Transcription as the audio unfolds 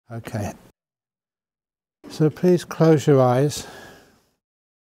Okay. So please close your eyes.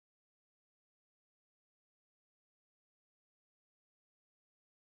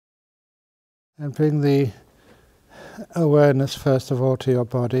 And bring the awareness first of all to your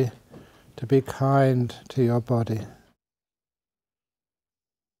body, to be kind to your body.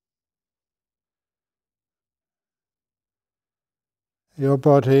 Your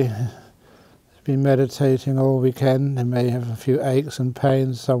body has been meditating all weekend. It may have a few aches and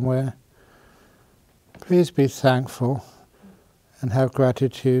pains somewhere. Please be thankful and have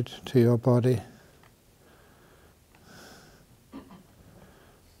gratitude to your body.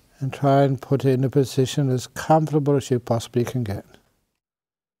 And try and put it in a position as comfortable as you possibly can get.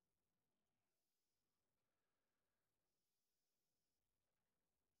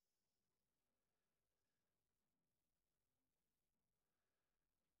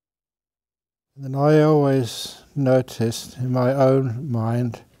 And I always noticed in my own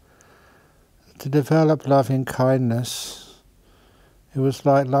mind, to develop loving kindness, it was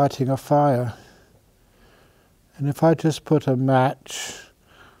like lighting a fire. And if I just put a match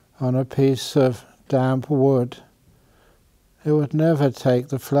on a piece of damp wood, it would never take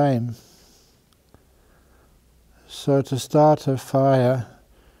the flame. So to start a fire,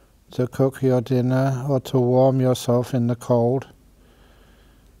 to cook your dinner or to warm yourself in the cold,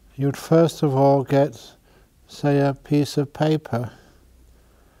 you'd first of all get, say, a piece of paper,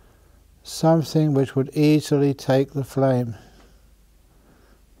 something which would easily take the flame.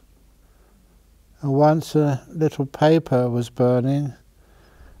 And once a little paper was burning,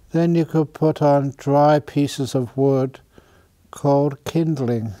 then you could put on dry pieces of wood called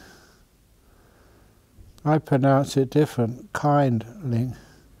kindling. I pronounce it different, kindling.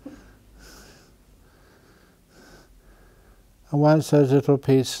 And once those little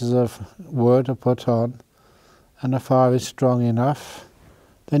pieces of wood are put on, and the fire is strong enough,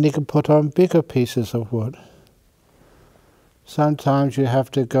 then you can put on bigger pieces of wood. Sometimes you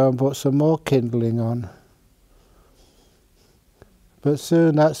have to go and put some more kindling on. But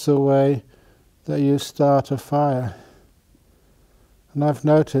soon that's the way that you start a fire. And I've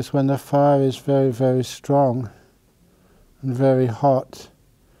noticed when the fire is very, very strong and very hot,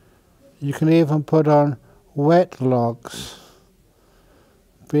 you can even put on wet logs,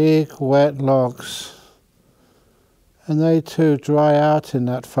 big wet logs, and they too dry out in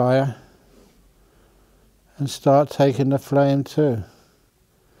that fire and start taking the flame too.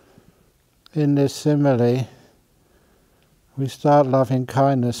 In this simile, we start loving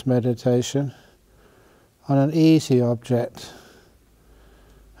kindness meditation on an easy object,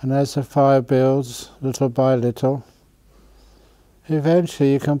 and as the fire builds little by little,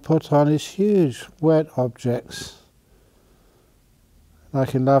 eventually you can put on these huge wet objects.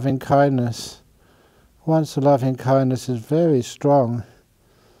 Like in loving kindness, once the loving kindness is very strong,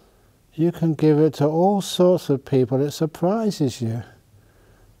 you can give it to all sorts of people. It surprises you.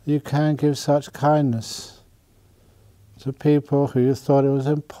 You can give such kindness to people who you thought it was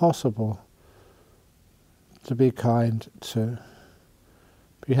impossible to be kind to.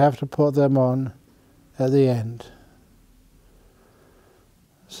 But you have to put them on at the end.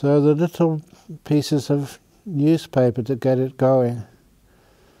 So the little pieces of newspaper to get it going,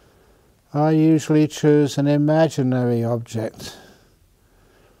 I usually choose an imaginary object.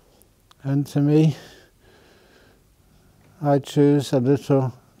 And to me, I choose a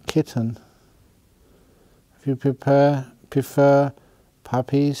little kitten. If you prefer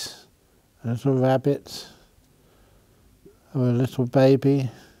puppies, a little rabbit, or a little baby,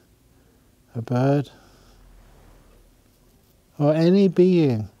 a bird, or any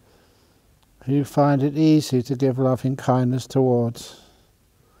being who you find it easy to give loving kindness towards.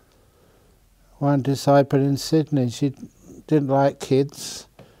 One disciple in Sydney, she didn't like kids,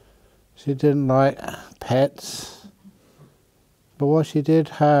 she didn't like pets, but what she did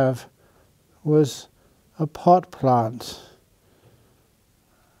have was a pot plant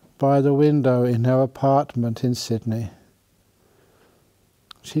by the window in her apartment in Sydney.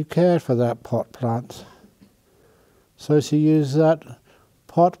 She cared for that pot plant, so she used that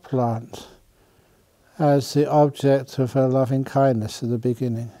pot plant as the object of her loving kindness at the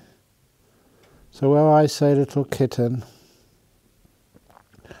beginning. So where I say little kitten,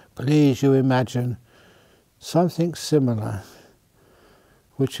 please you imagine something similar,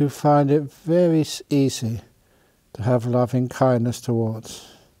 which you find it very easy to have loving kindness towards.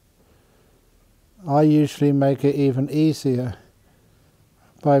 I usually make it even easier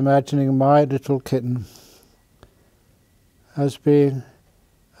by imagining my little kitten as being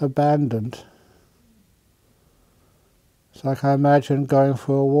abandoned. It's like I imagine going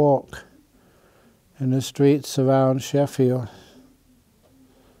for a walk in the streets around Sheffield,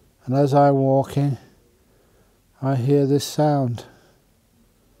 And as I'm walking, I hear this sound.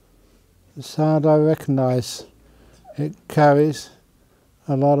 The sound I recognize. It carries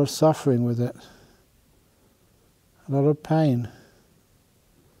a lot of suffering with it, a lot of pain.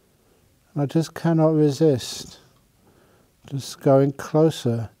 And I just cannot resist just going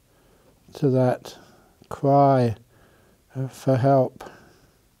closer to that cry for help.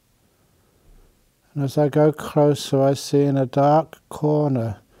 And as I go closer, I see in a dark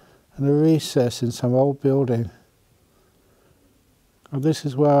corner and a recess in some old building. And this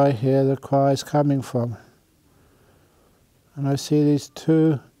is where I hear the cries coming from. And I see these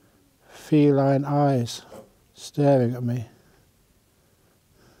two feline eyes staring at me.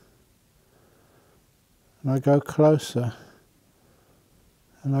 And I go closer,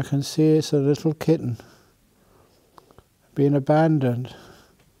 and I can see it's a little kitten being abandoned.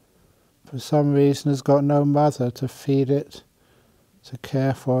 For some reason has got no mother to feed it, to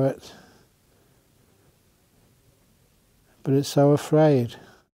care for it. But it's so afraid.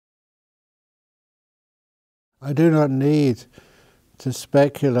 I do not need to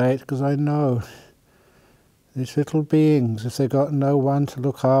speculate, because I know these little beings, if they've got no one to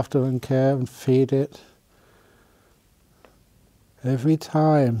look after and care and feed it, every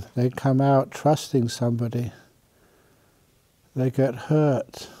time they come out trusting somebody, they get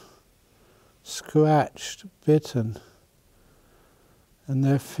hurt, scratched, bitten, and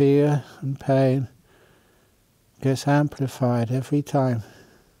their fear and pain gets amplified every time.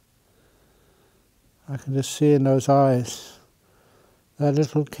 I can just see in those eyes, that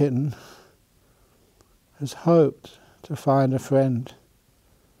little kitten has hoped to find a friend,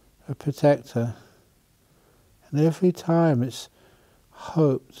 a protector, and every time it's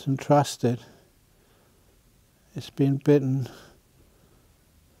hoped and trusted, it's been bitten.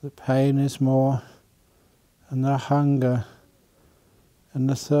 The pain is more, and the hunger and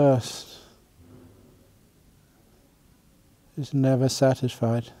the thirst is never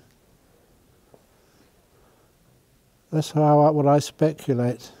satisfied. That's what I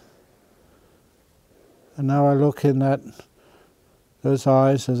speculate. And now I look in those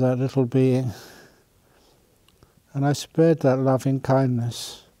eyes of that little being, and I spread that loving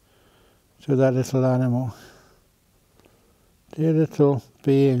kindness to that little animal. Dear little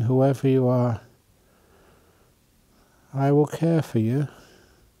being, whoever you are, I will care for you.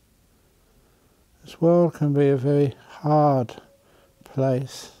 This world can be a very hard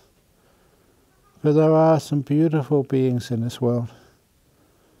place, but there are some beautiful beings in this world.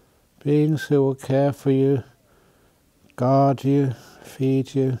 Beings who will care for you, guard you,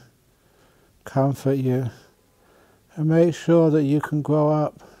 feed you, comfort you, and make sure that you can grow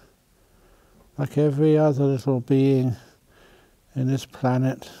up like every other little being in this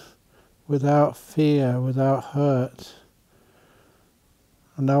planet, without fear, without hurt.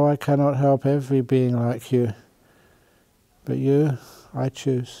 I know I cannot help every being like you, but you, I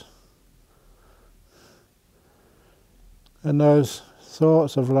choose. And those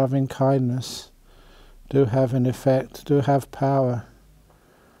thoughts of loving kindness do have an effect, do have power.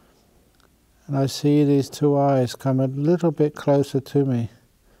 And I see these two eyes come a little bit closer to me,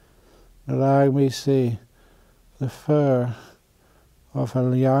 allowing me to see the fur of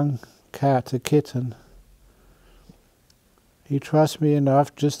a young cat, a kitten. He trusts me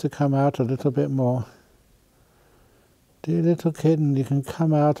enough just to come out a little bit more. Dear little kitten, you can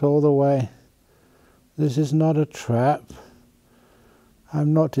come out all the way. This is not a trap.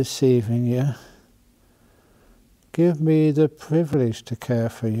 I'm not deceiving you. Give me the privilege to care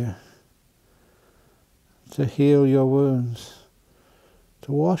for you, to heal your wounds,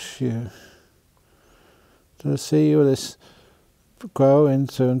 to wash you, to see you grow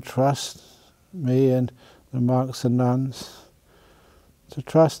into and trust me and the monks and nuns, to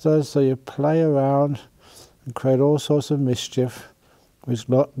trust us so you play around and create all sorts of mischief, which is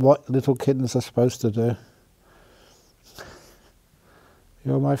not what little kittens are supposed to do.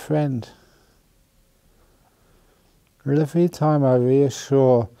 You're my friend. Every time I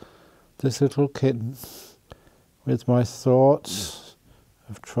reassure this little kitten with my thoughts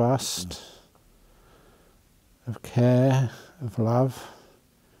of trust, of care, of love,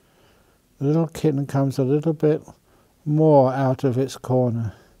 the little kitten comes a little bit more out of its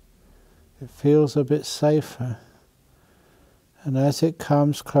corner. It feels a bit safer. And as it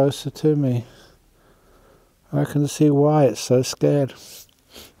comes closer to me, I can see why it's so scared.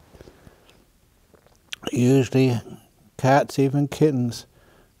 Usually cats, even kittens,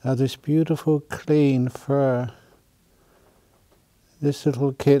 have this beautiful clean fur. This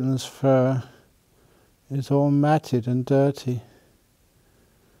little kitten's fur is all matted and dirty.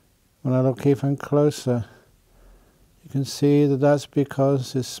 When I look even closer, You can see that that's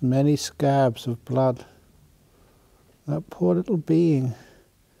because there's many scabs of blood. That poor little being,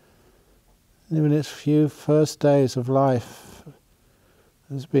 even its few first days of life,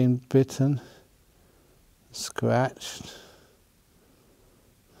 has been bitten, scratched.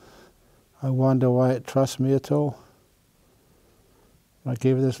 I wonder why it trusts me at all. I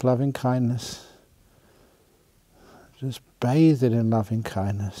give it this loving kindness. Just bathe it in loving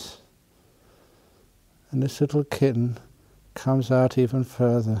kindness. And this little kitten comes out even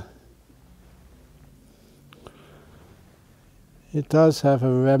further. It does have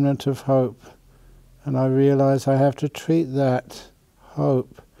a remnant of hope, and I realize I have to treat that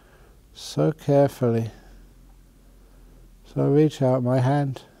hope so carefully. So I reach out my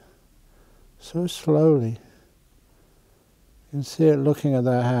hand, so slowly. You can see it looking at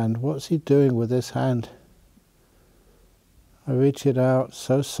that hand. What's he doing with this hand? I reach it out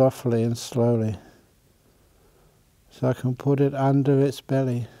so softly and slowly, so I can put it under its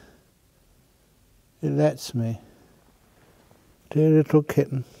belly. It lets me. Dear little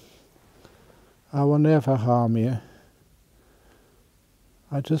kitten, I will never harm you.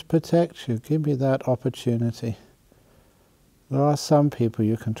 I just protect you. Give me that opportunity. There are some people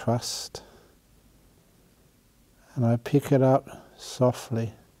you can trust. And I pick it up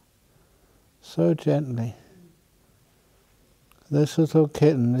softly, so gently. This little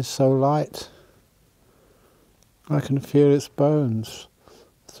kitten is so light. I can feel its bones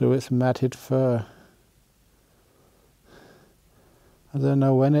through its matted fur. I don't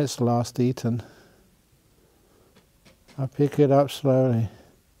know when it's last eaten. I pick it up slowly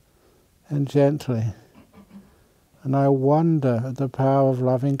and gently, and I wonder at the power of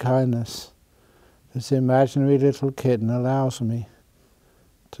loving kindness this imaginary little kitten allows me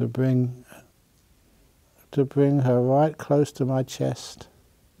to bring her right close to my chest.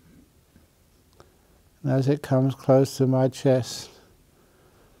 And as it comes close to my chest,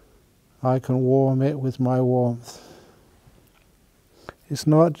 I can warm it with my warmth. It's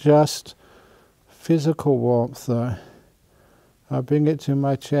not just physical warmth though. I bring it to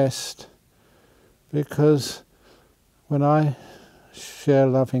my chest because when I share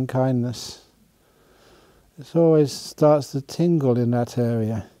loving kindness, it always starts to tingle in that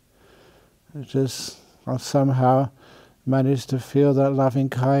area. I somehow manage to feel that loving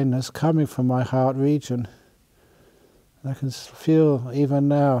kindness coming from my heart region. I can feel even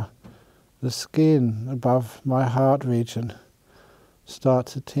now the skin above my heart region start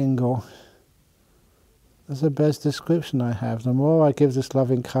to tingle. That's the best description I have. The more I give this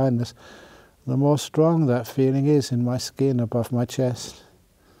loving kindness, the more strong that feeling is in my skin above my chest.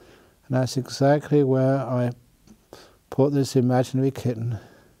 And that's exactly where I put this imaginary kitten.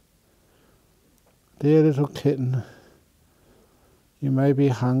 Dear little kitten, you may be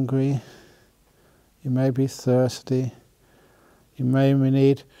hungry, you may be thirsty, you may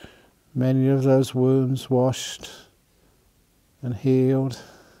need many of those wounds washed and healed.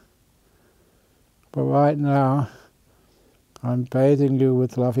 But right now, I'm bathing you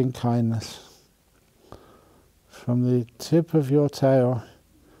with loving kindness. From the tip of your tail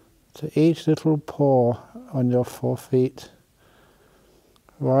to each little paw on your 4 feet,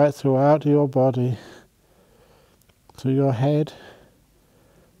 right throughout your body, to your head,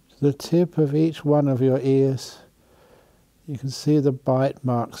 to the tip of each one of your ears. You can see the bite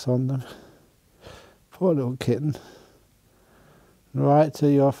marks on them. Poor little kitten. Right to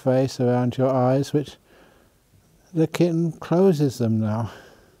your face, around your eyes, which the kitten closes them now.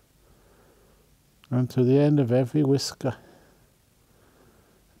 And to the end of every whisker.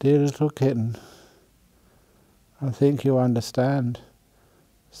 Dear little kitten, I think you understand.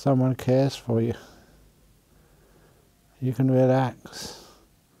 Someone cares for you. You can relax.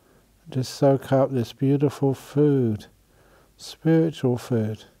 Just soak up this beautiful food, spiritual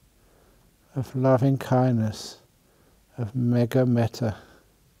food, of loving kindness, of mega metta.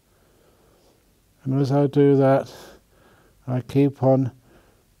 And as I do that, I keep on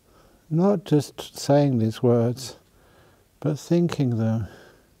not just saying these words, but thinking them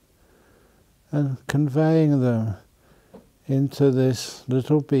and conveying them into this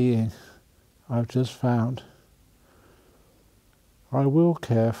little being I've just found. I will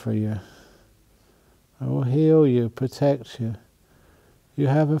care for you. I will heal you, protect you. You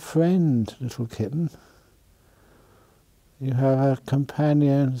have a friend, little kitten. You have a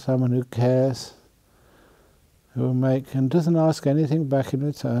companion, someone who cares, who will make and doesn't ask anything back in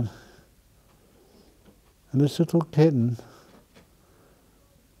return. And this little kitten,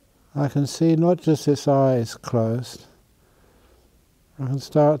 I can see not just its eyes closed, I can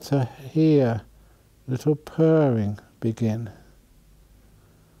start to hear little purring begin.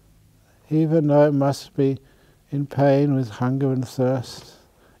 Even though it must be in pain with hunger and thirst.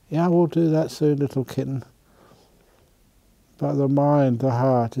 Yeah, we'll do that soon, little kitten. But the mind, the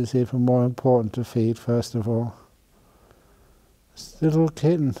heart, is even more important to feed first of all. This little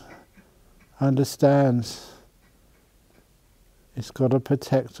kitten understands it's got a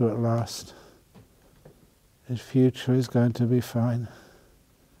protector at last. Its future is going to be fine.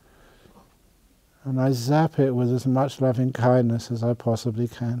 And I zap it with as much loving kindness as I possibly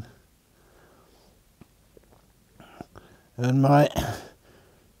can. And my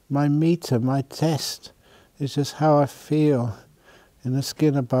meter, my test, is just how I feel in the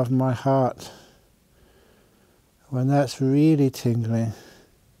skin above my heart. When that's really tingling,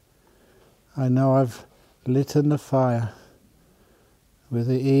 I know I've lit the fire with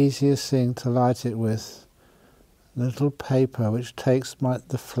the easiest thing to light it with, a little paper which takes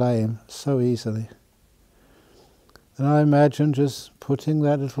the flame so easily. And I imagine just putting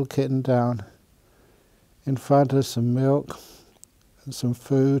that little kitten down in front of some milk and some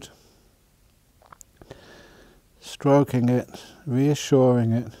food, stroking it,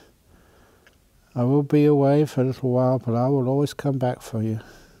 reassuring it. I will be away for a little while, but I will always come back for you,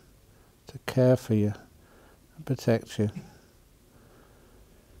 to care for you, and protect you.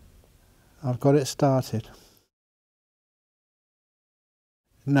 I've got it started.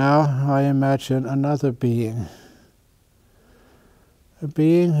 Now I imagine another being, a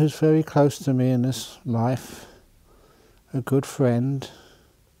being who's very close to me in this life, a good friend.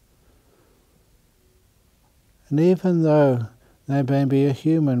 And even though they may be a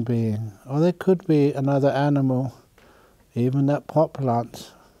human being, or they could be another animal, even that pot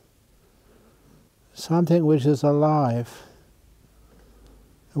plant, something which is alive,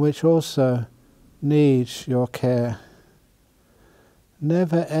 which also needs your care.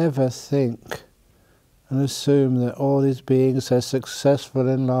 Never ever think and assume that all these beings are successful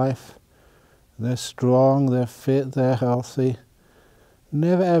in life, they're strong, they're fit, they're healthy.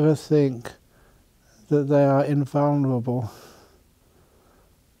 Never ever think that they are invulnerable.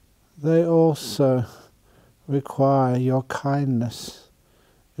 They also require your kindness,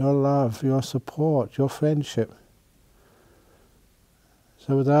 your love, your support, your friendship.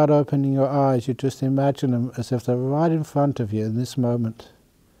 So without opening your eyes, you just imagine them as if they're right in front of you in this moment.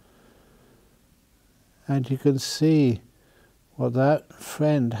 And you can see what that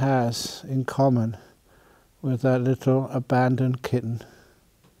friend has in common with that little abandoned kitten.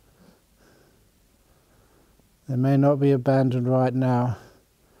 They may not be abandoned right now,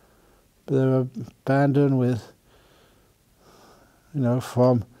 but they're abandoned with,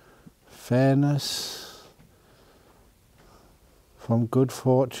 from fairness, from good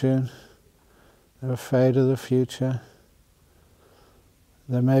fortune. They're afraid of the future.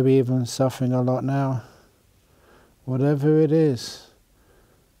 They may be even suffering a lot now. Whatever it is,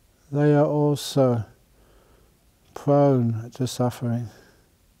 they are also prone to suffering.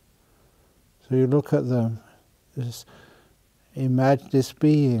 So you look at them, imagine this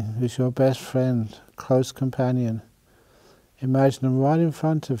being who's your best friend, close companion. Imagine them right in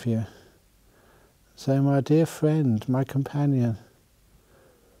front of you. Say, my dear friend, my companion,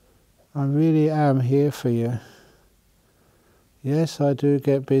 I really am here for you. Yes, I do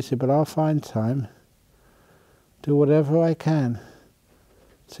get busy, but I'll find time. Do whatever I can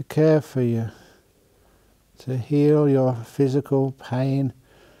to care for you, to heal your physical pain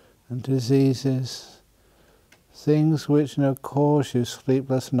and diseases, things which cause you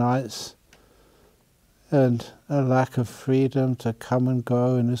sleepless nights and a lack of freedom to come and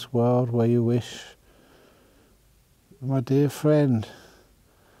go in this world where you wish. My dear friend,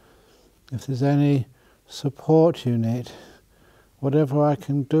 if there's any support you need, whatever I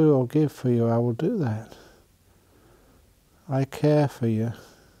can do or give for you, I will do that. I care for you.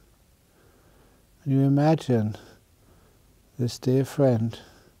 And you imagine this dear friend,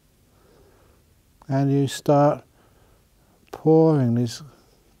 and you start pouring this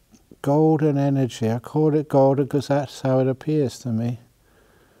golden energy. I call it golden because that's how it appears to me,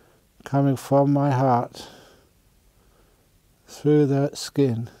 coming from my heart, through that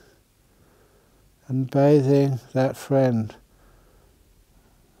skin, and bathing that friend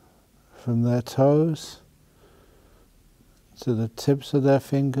from their toes to the tips of their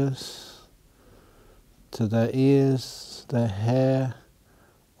fingers, to their ears, their hair,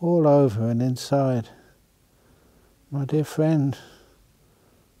 all over and inside. My dear friend,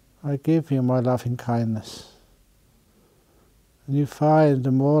 I give you my loving kindness. And you find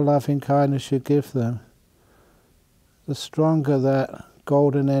the more loving kindness you give them, the stronger that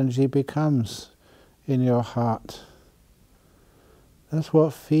golden energy becomes in your heart. That's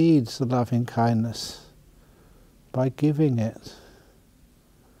what feeds the loving kindness, by giving it.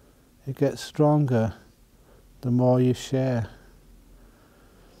 It gets stronger the more you share.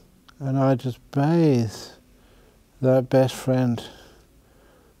 And I just bathe that best friend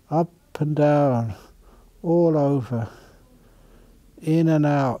up and down, all over, in and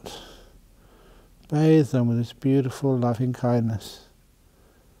out. Bathe them with this beautiful loving kindness.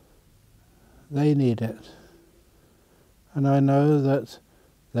 They need it. And I know that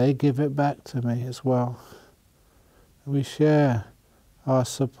they give it back to me as well. We share our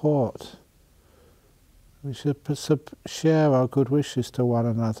support. We should share our good wishes to one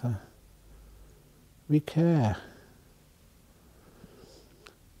another. We care.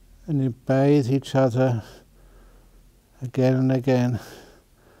 And you bathe each other again and again.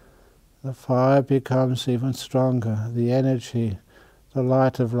 The fire becomes even stronger, the energy, the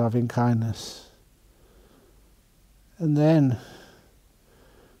light of loving kindness. And then,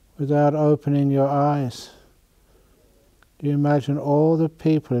 without opening your eyes, you imagine all the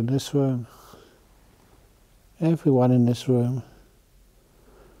people in this room, everyone in this room.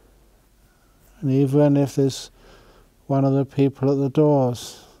 And even if there's one of the people at the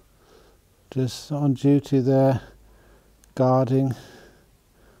doors, just on duty there, guarding,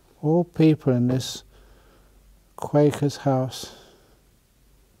 all people in this Quaker's house,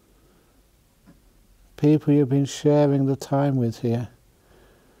 people you've been sharing the time with here,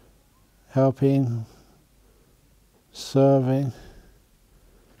 helping, serving,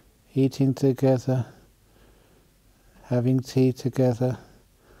 eating together, having tea together,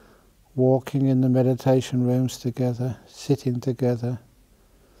 walking in the meditation rooms together, sitting together,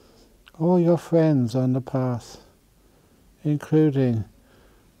 all your friends on the path, including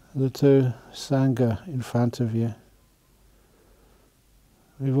the two Sangha in front of you.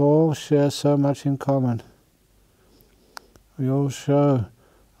 We all share so much in common. We all share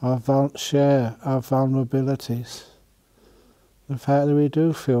our vulnerabilities. The fact that we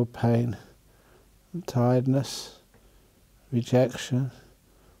do feel pain, tiredness, rejection,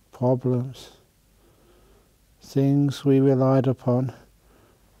 problems, things we relied upon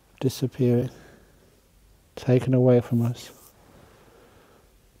disappearing, taken away from us.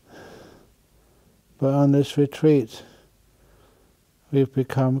 But on this retreat, we've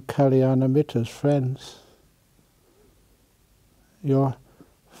become Kalyana Mittas, friends, your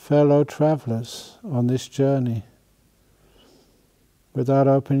fellow travellers on this journey. Without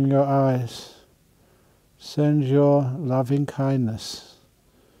opening your eyes, send your loving kindness,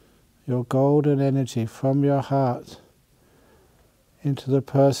 your golden energy from your heart into the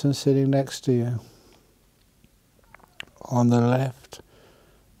person sitting next to you, on the left,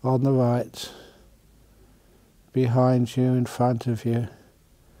 on the right, behind you, in front of you.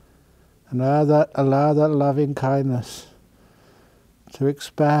 And allow that loving kindness to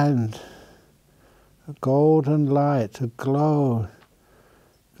expand, a golden light, a glow,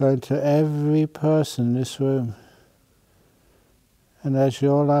 going to every person in this room. And as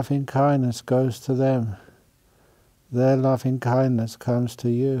your loving kindness goes to them, their loving kindness comes to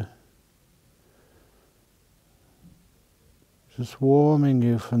you. Just warming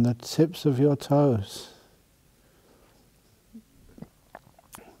you from the tips of your toes,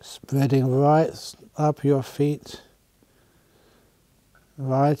 spreading right up your feet,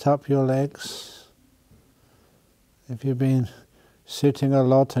 right up your legs. If you've been sitting a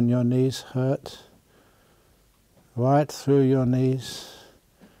lot and your knees hurt, right through your knees,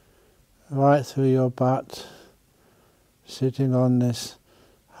 right through your butt, sitting on this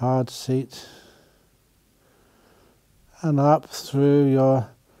hard seat, and up through your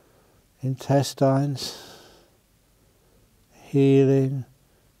intestines, healing,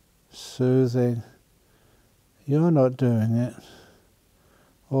 soothing. You're not doing it.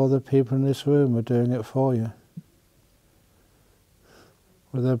 All the people in this room are doing it for you.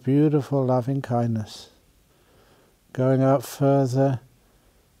 With a beautiful loving kindness. Going up further,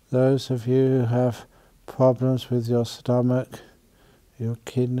 those of you who have problems with your stomach, your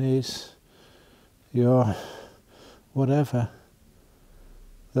kidneys, your whatever.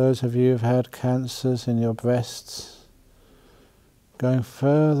 Those of you who've had cancers in your breasts, going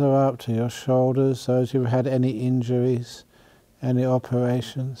further up to your shoulders, those who've had any injuries, any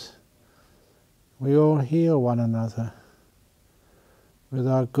operations. We all heal one another with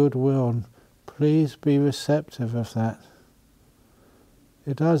our goodwill. Please be receptive of that.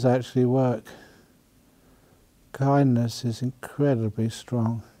 It does actually work. Kindness is incredibly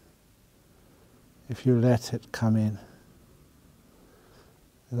strong if you let it come in.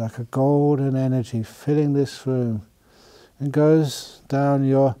 Like a golden energy filling this room and goes down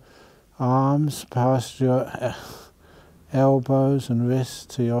your arms, past your elbows and wrists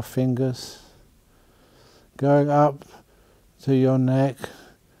to your fingers, going up to your neck,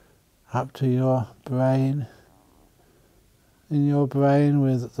 up to your brain, in your brain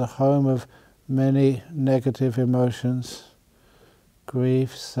with the home of many negative emotions,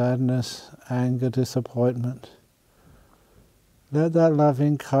 grief, sadness, anger, disappointment. Let that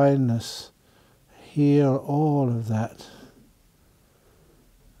loving kindness heal all of that.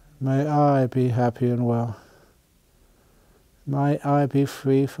 May I be happy and well. May I be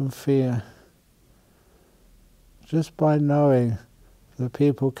free from fear. Just by knowing that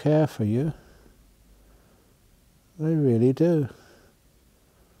people care for you, they really do.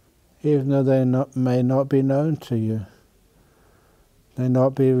 Even though they may not be known to you. They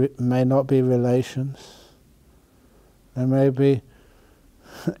may not be relations. They may be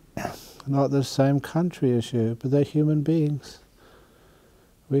not the same country as you, but they're human beings.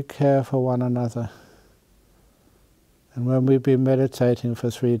 We care for one another. And when we've been meditating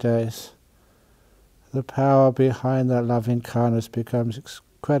for 3 days, the power behind that loving kindness becomes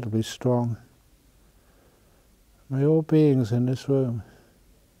incredibly strong. May all beings in this room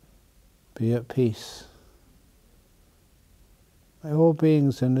be at peace. May all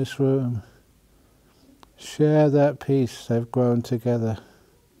beings in this room share that peace they've grown together.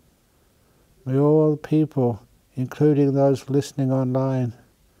 May all people, including those listening online,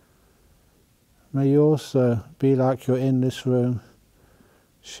 may you also be like you're in this room,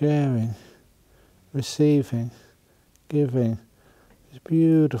 sharing, receiving, giving this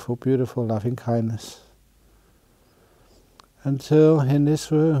beautiful, beautiful loving kindness. Until in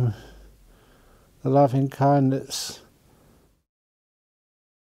this room, the loving kindness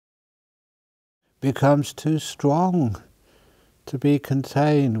becomes too strong to be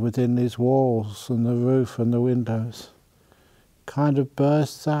contained within these walls and the roof and the windows. Kind of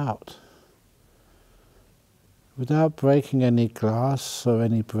bursts out without breaking any glass or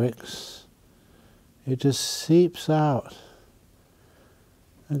any bricks. It just seeps out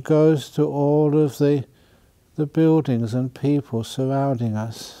and goes to all of the buildings and people surrounding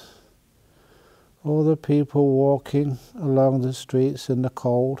us. All the people walking along the streets in the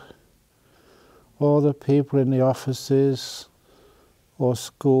cold. All the people in the offices or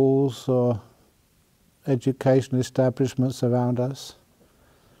schools or education establishments around us.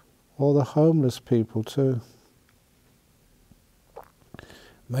 All the homeless people too.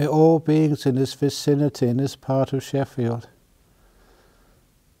 May all beings in this vicinity, in this part of Sheffield,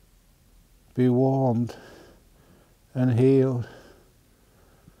 be warmed and healed.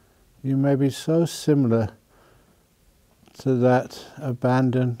 You may be so similar to that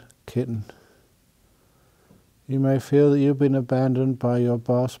abandoned kitten. You may feel that you've been abandoned by your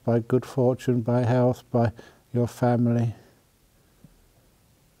boss, by good fortune, by health, by your family.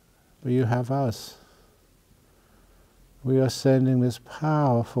 But you have us. We are sending this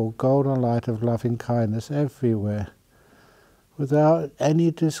powerful golden light of loving kindness everywhere, without any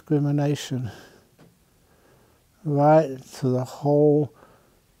discrimination, right to the whole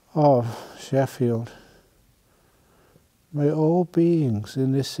of Sheffield. May all beings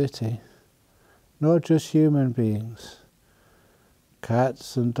in this city, not just human beings,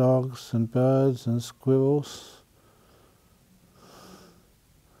 cats and dogs and birds and squirrels,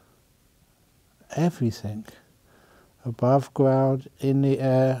 everything, above ground, in the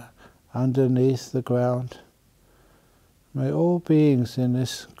air, underneath the ground. May all beings in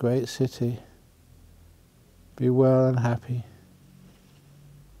this great city be well and happy.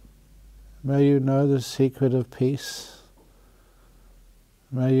 May you know the secret of peace.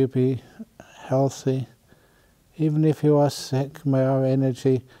 May you be healthy. Even if you are sick, may our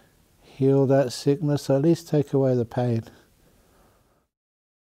energy heal that sickness, or at least take away the pain.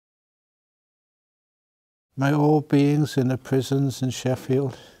 May all beings in the prisons in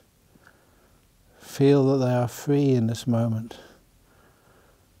Sheffield feel that they are free in this moment,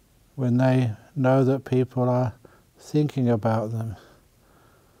 when they know that people are thinking about them.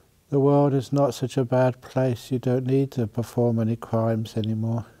 The world is not such a bad place. You don't need to perform any crimes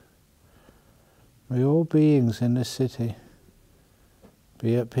anymore. May all beings in this city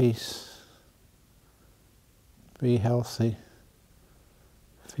be at peace, be healthy,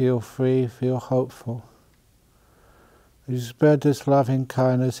 feel free, feel hopeful. You spread this loving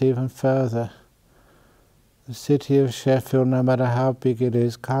kindness even further. The city of Sheffield, no matter how big it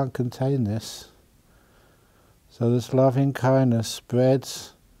is, can't contain this. So this loving kindness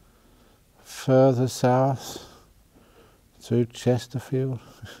spreads further south through Chesterfield,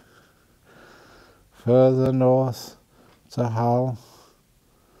 further north to Hull,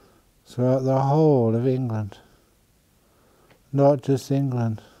 throughout the whole of England. Not just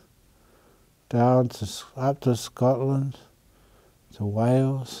England, down to up to Scotland, to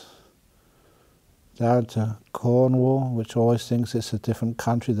Wales, down to Cornwall, which always thinks it's a different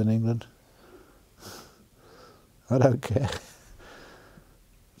country than England. I don't care.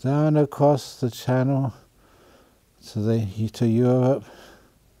 down across the channel to Europe,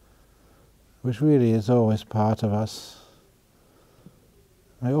 which really is always part of us.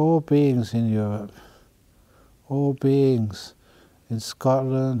 May all beings in Europe, all beings in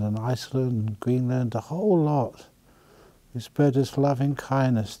Scotland and Iceland and Greenland, the whole lot, we spread this loving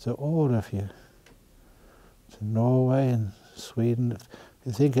kindness to all of you, to Norway and Sweden. If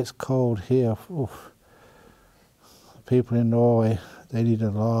you think it's cold here, oof, people in Norway, they need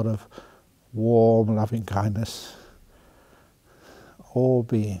a lot of warm loving kindness. All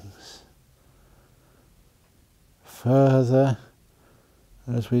beings. Further,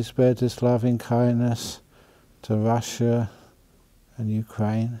 as we spread this loving kindness to Russia and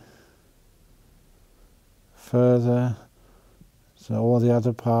Ukraine, further to all the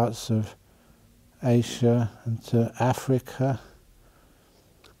other parts of Asia and to Africa.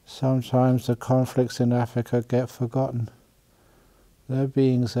 Sometimes the conflicts in Africa get forgotten. There are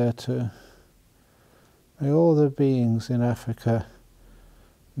beings there too. May all the beings in Africa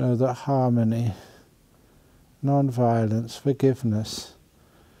know that harmony, non-violence, forgiveness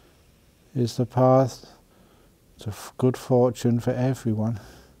is the path to good fortune for everyone.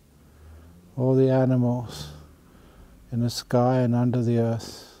 All the animals in the sky and under the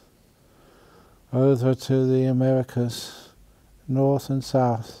earth. Over to the Americas, north and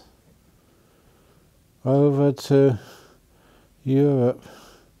south. Over to Europe.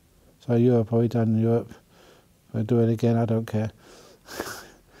 So Europe, are we done in Europe? If I do it again, I don't care.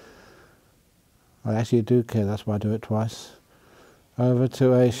 I actually do care, that's why I do it twice. Over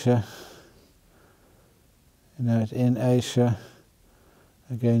to Asia. In Asia,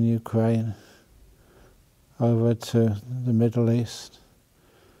 again Ukraine. Over to the Middle East.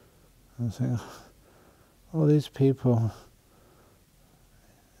 And think, all these people,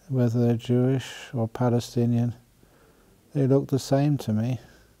 whether they're Jewish or Palestinian, they look the same to me.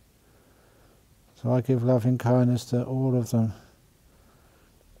 So I give loving kindness to all of them.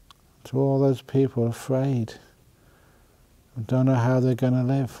 To all those people afraid and don't know how they're going to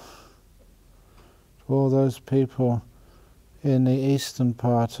live. To all those people in the eastern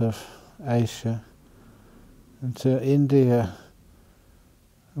part of Asia and to India,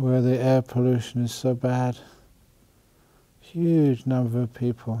 where the air pollution is so bad. Huge number of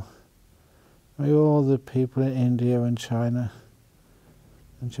people. May all the people in India and China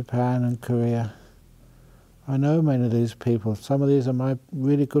and Japan and Korea, I know many of these people. Some of these are my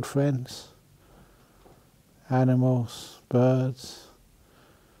really good friends. Animals, birds,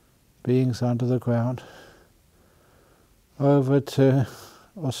 beings under the ground. Over to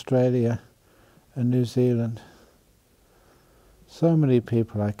Australia and New Zealand. So many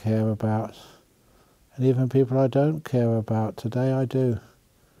people I care about, and even people I don't care about. Today I do.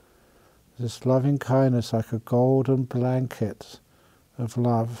 This loving kindness, like a golden blanket of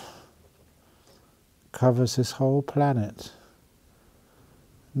love, covers this whole planet,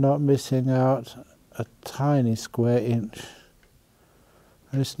 not missing out a tiny square inch.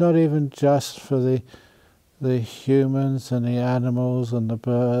 And it's not even just for the humans and the animals and the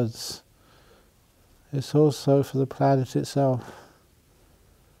birds, it's also for the planet itself.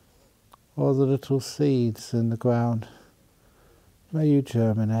 All the little seeds in the ground, may you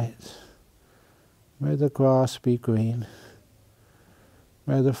germinate. May the grass be green.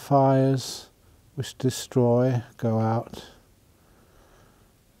 May the fires which destroy go out.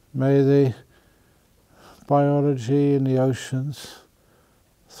 May the biology in the oceans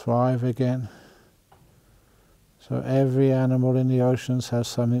thrive again. So every animal in the oceans has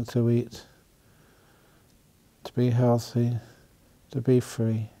something to eat, to be healthy, to be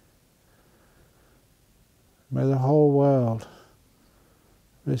free. May the whole world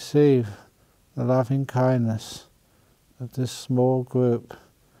receive the loving kindness of this small group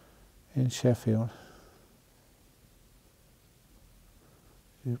in Sheffield.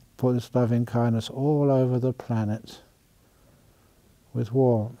 You put this loving kindness all over the planet with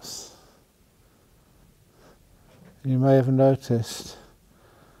warmth. You may have noticed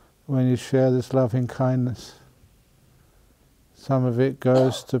when you share this loving kindness, some of it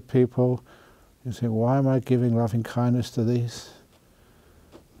goes to people. You think, why am I giving loving kindness to these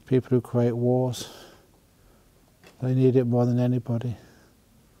people who create wars? They need it more than anybody.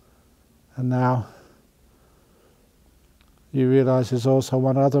 And now you realize there's also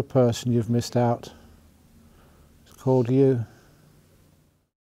one other person you've missed out. It's called you.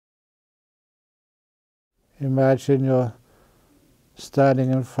 Imagine you're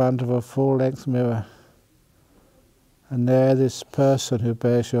standing in front of a full-length mirror, and there this person who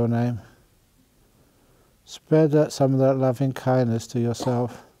bears your name. Spread some of that loving kindness to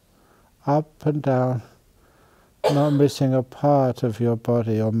yourself, up and down not missing a part of your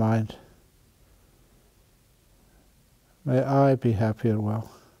body or mind. May I be happy and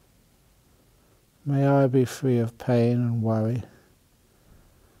well. May I be free of pain and worry.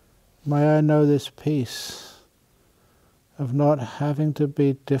 May I know this peace of not having to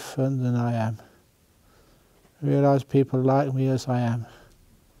be different than I am. Realize people like me as I am.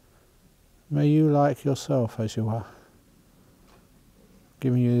 May you like yourself as you are.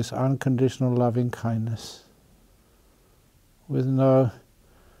 Giving you this unconditional loving kindness with no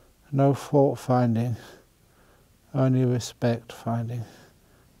fault finding, only respect finding,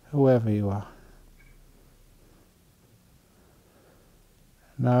 whoever you are.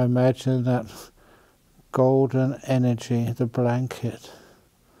 Now imagine that golden energy, the blanket,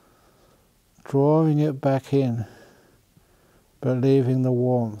 drawing it back in, but leaving the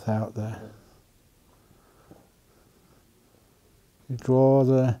warmth out there. You draw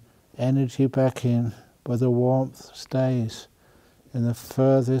the energy back in, but the warmth stays in the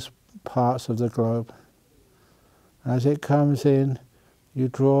furthest parts of the globe. As it comes in, you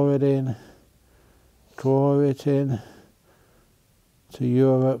draw it in to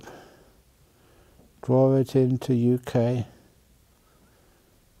Europe, draw it into UK,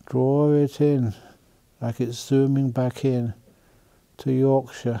 draw it in like it's zooming back in to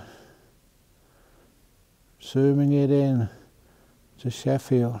Yorkshire, zooming it in to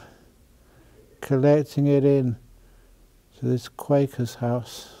Sheffield, collecting it in to this Quaker's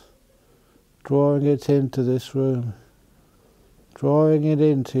house, drawing it into this room, drawing it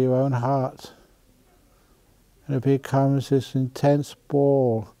into your own heart. And it becomes this intense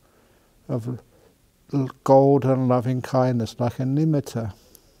ball of golden loving kindness, like a nimitta.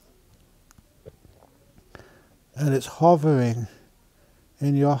 And it's hovering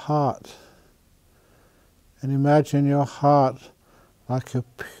in your heart. And imagine your heart like a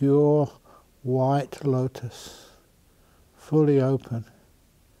pure white lotus, fully open.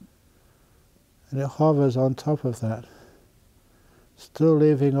 And it hovers on top of that, still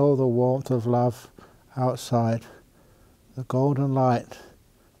leaving all the warmth of love outside. The golden light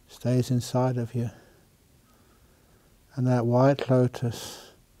stays inside of you. And that white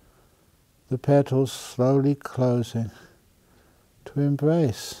lotus, the petals slowly closing to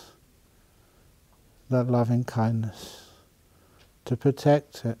embrace that loving kindness, to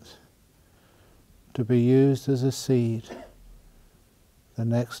protect it, to be used as a seed the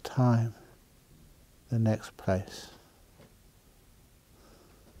next time, the next place.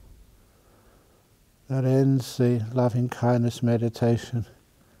 That ends the loving kindness meditation.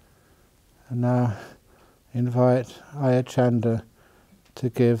 And now invite Ayachanda to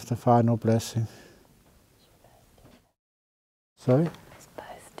give the final blessing. Sorry? Let's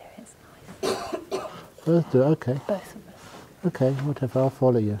both do it, it's nice. Both do it, okay. Both of us. Okay, whatever, I'll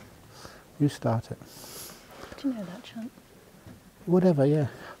follow you. You start it. Do you know that chant? Whatever, yeah.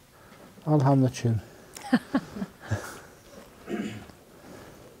 I'll hum the tune.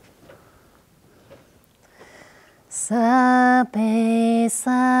 Sabbe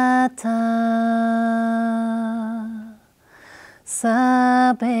sata,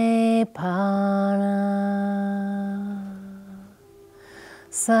 sabbe para,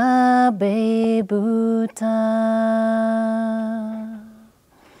 sabbe bhuta,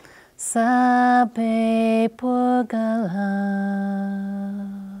 sabbe pugala,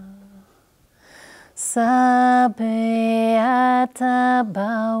 sabbe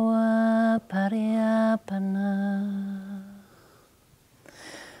atabhava pariyapana,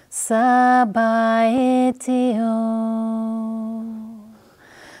 sabbaetio,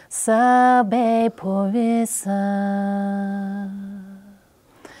 sabbe purisa,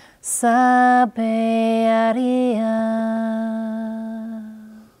 sabbe ariya,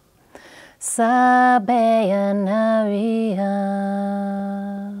 sabbe anariya,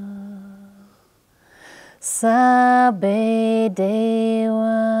 sabbe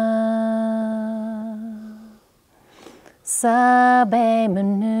deva, sabbe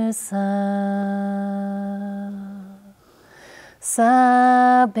manusa,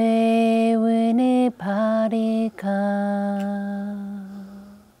 sabbe vinipadika,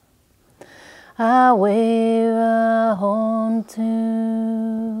 awera hontu,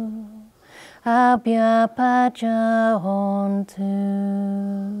 abhyapaja hontu,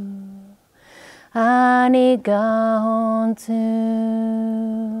 aniga hontu,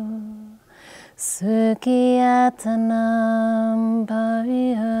 sukhiyatanam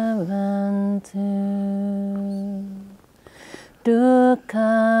pariharantu,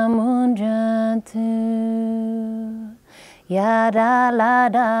 dukkam unjantu, yada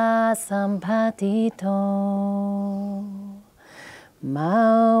lada sampatito,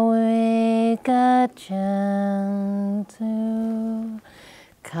 Mawe gachantu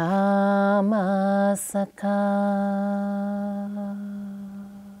kamasaka.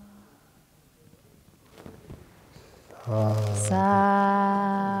 Sadhu.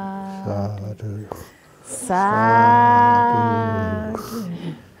 Sadhu.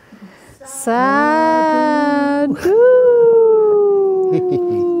 Sadhu.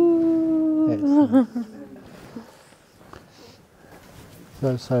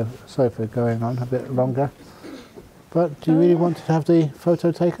 Sorry for going on a bit longer, but do you really want to have the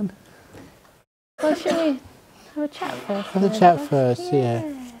photo taken? Well, should we have a chat first? Have the chat first, yeah.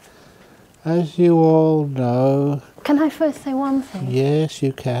 As you all know... Can I first say one thing? Yes,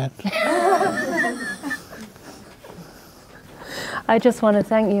 you can. I just want to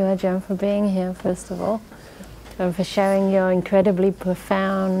thank you, Ajahn, for being here, first of all, and for sharing your incredibly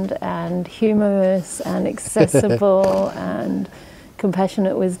profound and humorous and accessible and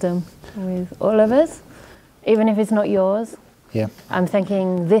compassionate wisdom with all of us, even if it's not yours. Yeah. I'm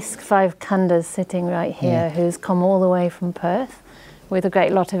thanking this 5 Candas sitting right here, who's come all the way from Perth with a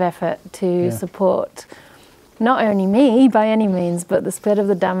great lot of effort to support not only me by any means, but the spread of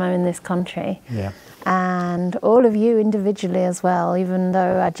the Dhamma in this country. Yeah. And all of you individually as well, even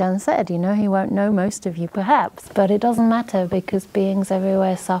though Ajahn said, you know, he won't know most of you perhaps, but it doesn't matter because beings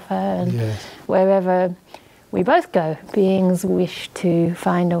everywhere suffer, and wherever we both go, beings wish to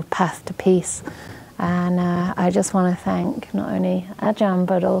find a path to peace. And I just want to thank not only Ajahn,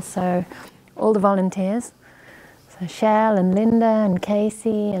 but also all the volunteers. So Shell and Linda and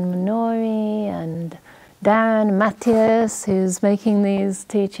Casey and Minori and Darren and Matthias, who's making these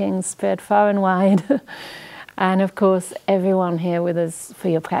teachings spread far and wide. And of course, everyone here with us for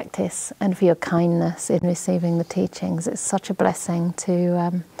your practice and for your kindness in receiving the teachings. It's such a blessing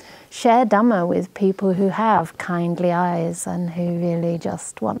to share Dhamma with people who have kindly eyes and who really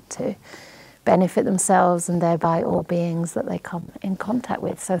just want to benefit themselves and thereby all beings that they come in contact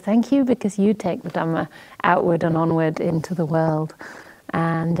with. So thank you, because you take the Dhamma outward and onward into the world.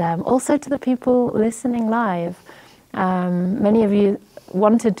 And also to the people listening live. Many of you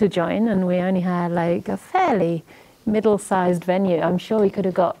wanted to join, and we only had like a fairly middle-sized venue. I'm sure we could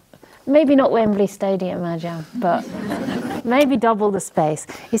have got, maybe not Wembley Stadium, Ajahn, but maybe double the space.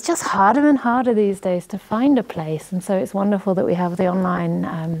 It's just harder and harder these days to find a place, and so it's wonderful that we have the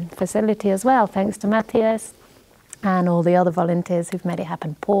online facility as well, thanks to Matthias and all the other volunteers who've made it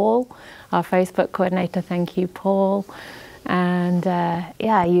happen. Paul, our Facebook coordinator, thank you, Paul. And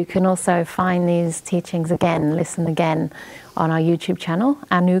you can also find these teachings again, listen again, on our YouTube channel,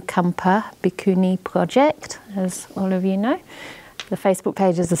 Anukampa Bhikkhuni Project, as all of you know. The Facebook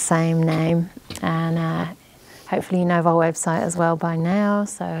page is the same name, and hopefully you know of our website as well by now,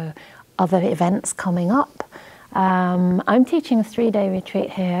 so other events coming up. I'm teaching a 3-day retreat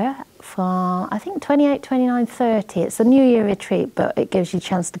here for, I think, 28, 29, 30. It's a New Year retreat, but it gives you a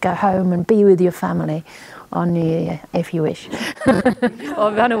chance to go home and be with your family on New Year, if you wish, or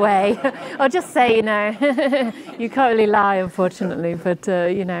run away, or just say, you know, you can't really lie, unfortunately, but,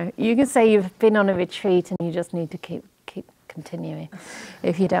 you know, you can say you've been on a retreat and you just need to keep continuing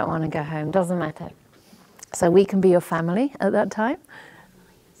if you don't want to go home. Doesn't matter. So we can be your family at that time.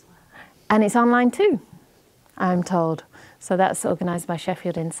 And it's online too, I'm told. So that's organised by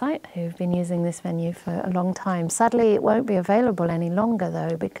Sheffield Insight, who've been using this venue for a long time. Sadly, it won't be available any longer,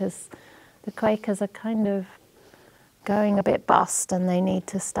 though, because the Quakers are kind of going a bit bust, and they need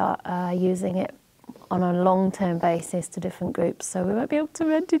to start using it on a long-term basis to different groups, so we won't be able to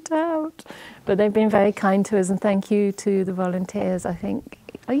rent it out. But they've been very kind to us, and thank you to the volunteers, I think.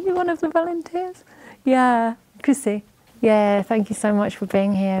 Are you one of the volunteers? Yeah, Chrissy. Yeah, thank you so much for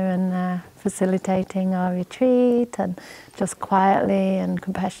being here and facilitating our retreat, and just quietly and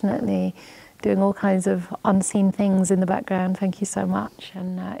compassionately doing all kinds of unseen things in the background. Thank you so much.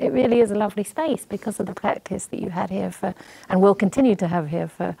 And it really is a lovely space because of the practice that you had here for, and will continue to have here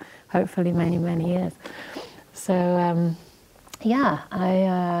for hopefully many, many years. So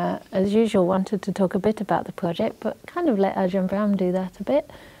I, as usual, wanted to talk a bit about the project, but kind of let Ajahn Brahm do that a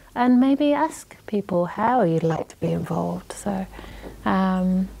bit, and maybe ask people how you'd like to be involved. So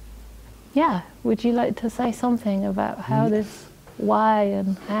would you like to say something about how this, why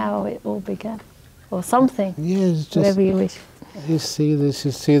and how it all began, or something? Yes, just whatever you wish. You see this,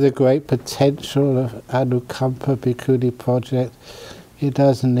 you see the great potential of Anukampa Bhikkhuni Project. It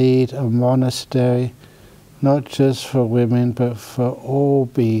does need a monastery, not just for women, but for all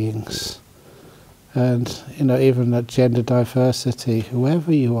beings. And, you know, even that gender diversity,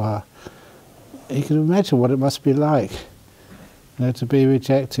 whoever you are, you can imagine what it must be like, you know, to be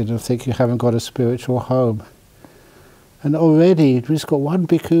rejected and think you haven't got a spiritual home. And already we've just got one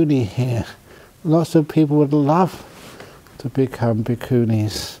bhikkhuni here. Lots of people would love to become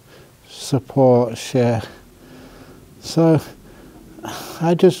bhikkhunis, support, share. So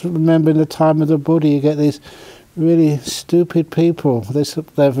I just remember in the time of the Buddha, you get these really stupid people.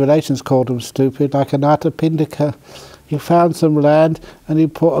 Their relations called them stupid, like Anathapindika. He found some land and he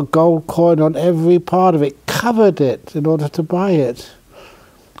put a gold coin on every part of it, covered it in order to buy it,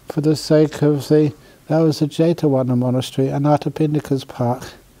 for the sake of that was the Jetavana monastery, Anathapindika's park.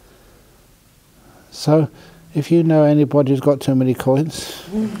 So, if you know anybody who's got too many coins,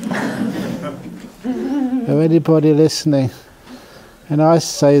 or anybody listening, and I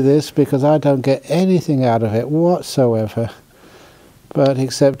say this because I don't get anything out of it whatsoever, but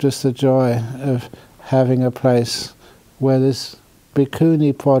except just the joy of having a place where this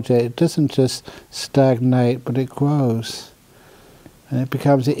Bhikkhuni project doesn't just stagnate, but it grows. And it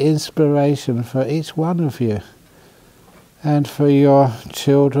becomes the inspiration for each one of you, and for your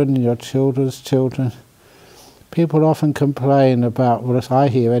children and your children's children. People often complain about, well, as I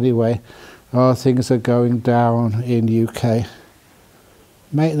hear anyway, oh, things are going down in UK.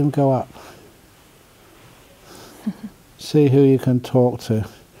 Make them go up. See who you can talk to,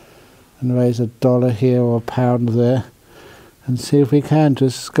 and raise $1 here or £1 there, and see if we can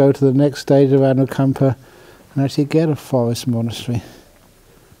just go to the next stage of Anukampa and actually get a forest monastery.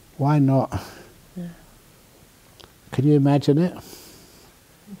 Why not? Yeah. Can you imagine it?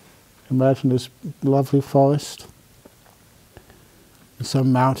 Imagine this lovely forest,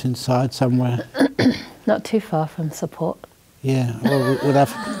 some mountainside somewhere. Not too far from support. Yeah, well, we'll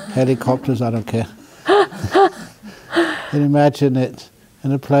have helicopters, I don't care. And imagine it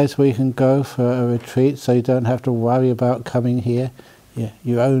in a place where you can go for a retreat, so you don't have to worry about coming here. Yeah,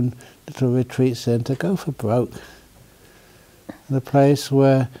 your own little retreat centre, go for broke. In a place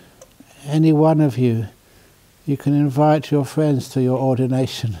where any one of you can invite your friends to your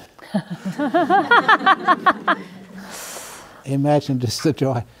ordination. Imagine just the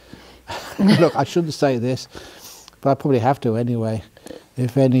joy. Look, I shouldn't say this, but I probably have to anyway.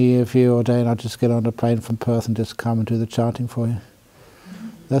 If any of you ordain, I'll just get on a plane from Perth and just come and do the chanting for you.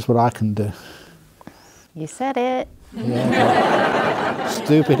 That's what I can do. You said it. Yeah,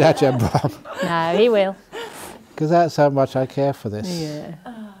 stupid Ajahn Brahm. No, he will. Because that's how much I care for this. Yeah.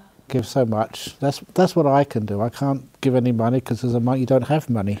 Give so much. That's what I can do. I can't give any money because as a monk you don't have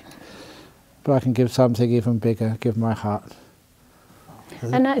money. But I can give something even bigger, give my heart.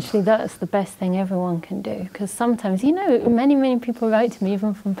 And actually that's the best thing everyone can do, because sometimes, you know, many people write to me,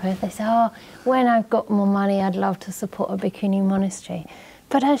 even from Perth, they say, oh, when I've got more money I'd love to support a Bhikkhuni monastery.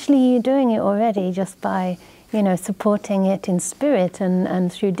 But actually you're doing it already just by, you know, supporting it in spirit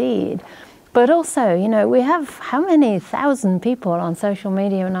and through deed. But also, you know, we have how many thousand people on social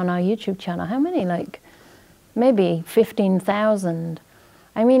media and on our YouTube channel? How many? Like maybe 15,000.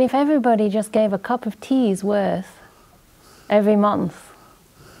 I mean, if everybody just gave a cup of tea's worth every month,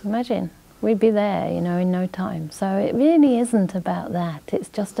 imagine, we'd be there, you know, in no time. So it really isn't about that. It's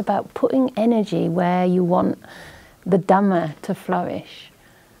just about putting energy where you want the Dhamma to flourish.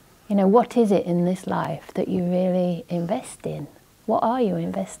 You know, what is it in this life that you really invest in? What are you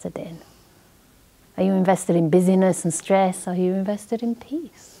invested in? Are you invested in busyness and stress? Are you invested in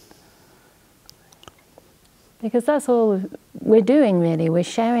peace? Because that's all we're doing, really. We're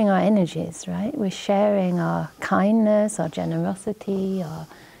sharing our energies, right? We're sharing our kindness, our generosity, our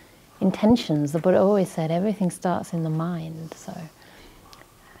intentions. The Buddha always said everything starts in the mind. So,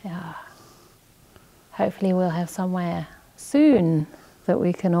 yeah. Hopefully we'll have somewhere soon that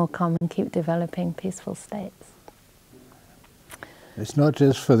we can all come and keep developing peaceful states. It's not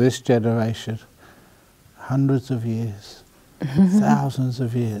just for this generation. Hundreds of years, thousands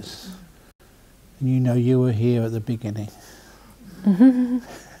of years. And you know you were here at the beginning.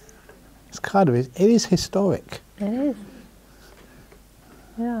 It's kind of, it is historic. It is.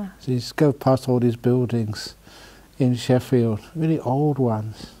 Yeah. So you just go past all these buildings in Sheffield, really old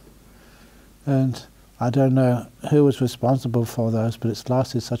ones. And I don't know who was responsible for those, but it's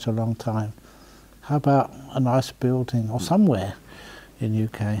lasted such a long time. How about a nice building, or somewhere in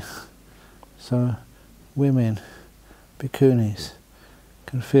UK? So women, bhikkhunis,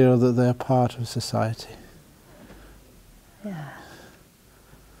 can feel that they're part of society. Yeah.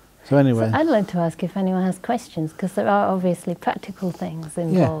 So anyway. So I'd like to ask if anyone has questions, because there are obviously practical things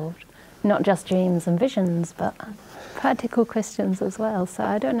involved. Yeah. Not just dreams and visions, but practical questions as well. So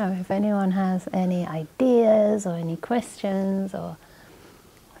I don't know if anyone has any ideas or any questions or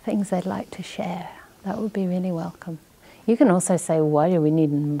things they'd like to share. That would be really welcome. You can also say, why do we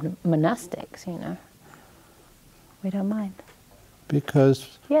need monastics, you know? We don't mind.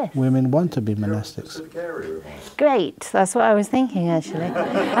 because yes. women want to be monastics. Great, that's what I was thinking actually.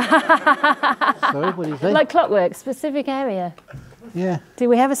 Sorry, what do you think? Like clockwork, specific area. Yeah. Do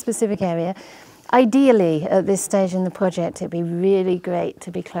we have a specific area? Ideally, at this stage in the project, it'd be really great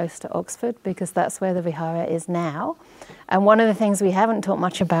to be close to Oxford because that's where the vihara is now. And one of the things we haven't talked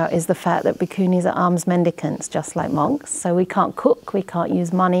much about is the fact that bhikkhunis are alms mendicants, just like monks. So we can't cook, we can't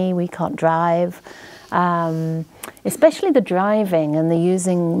use money, we can't drive. Especially the driving and the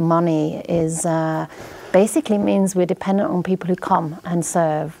using money is basically means we're dependent on people who come and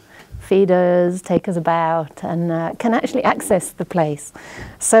serve, feed us, take us about, and can actually access the place.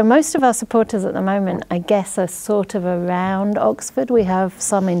 So most of our supporters at the moment, I guess, are sort of around Oxford. We have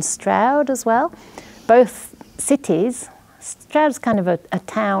some in Stroud as well. Both cities. Stroud's kind of a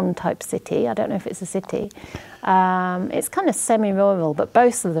town type city. I don't know if it's a city. It's kind of semi-rural, but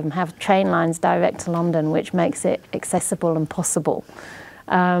both of them have train lines direct to London, which makes it accessible and possible.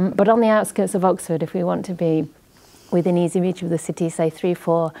 But on the outskirts of Oxford, if we want to be within easy reach of the city, say 3,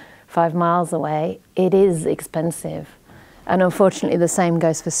 4, 5 miles away, it is expensive. And unfortunately, the same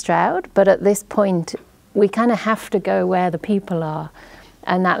goes for Stroud. But at this point, we kind of have to go where the people are,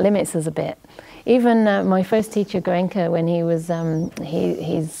 and that limits us a bit. Even my first teacher, Goenka, when he was,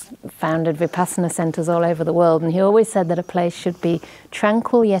 he's founded Vipassana centers all over the world, and he always said that a place should be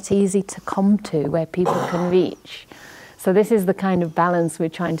tranquil yet easy to come to, where people can reach. So this is the kind of balance we're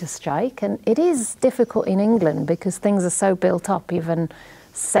trying to strike, and it is difficult in England because things are so built up, even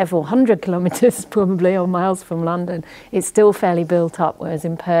several hundred kilometres probably or miles from London, it's still fairly built up, whereas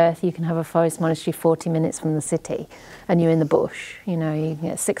in Perth you can have a forest monastery 40 minutes from the city and you're in the bush. You know, you can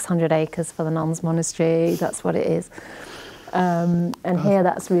get 600 acres for the nuns' monastery, that's what it is. And here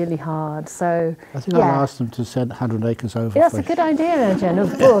that's really hard. So I think I'll ask them to send 100 acres over. Yeah, that's a good idea, Ajahn,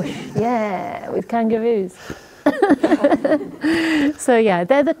 of bush, yeah, with kangaroos. So yeah,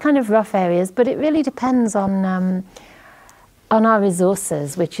 they're the kind of rough areas, but it really depends on our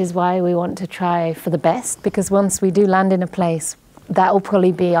resources, which is why we want to try for the best, because once we do land in a place, that will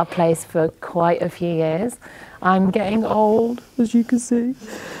probably be our place for quite a few years. I'm getting old, as you can see.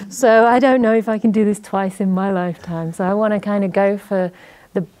 So I don't know if I can do this twice in my lifetime. So I want to kind of go for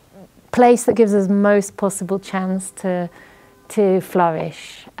the place that gives us most possible chance to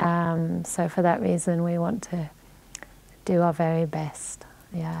flourish. So for that reason, we want to do our very best.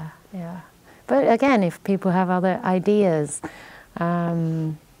 Yeah, yeah. But again, if people have other ideas,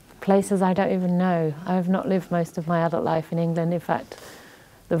 places I don't even know. I've not lived most of my adult life in England. In fact,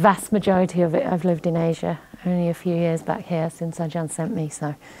 the vast majority of it I've lived in Asia. Only a few years back here since Ajahn sent me,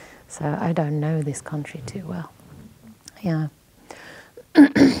 so I don't know this country too well. Yeah.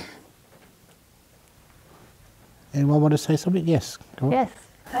 Anyone want to say something? Yes. Go on. Yes.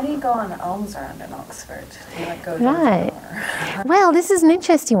 How do you go on alms round in Oxford? Do you like go right. Well, this is an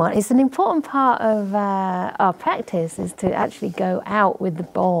interesting one. It's an important part of our practice is to actually go out with the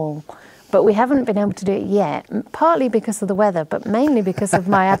bowl. But we haven't been able to do it yet, partly because of the weather, but mainly because of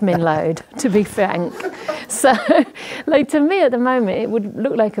my admin load, to be frank. So, like to me at the moment, it would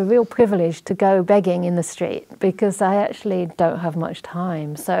look like a real privilege to go begging in the street because I actually don't have much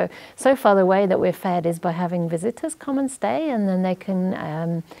time. So far the way that we're fed is by having visitors come and stay, and then they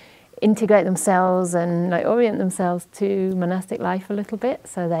can integrate themselves and like orient themselves to monastic life a little bit.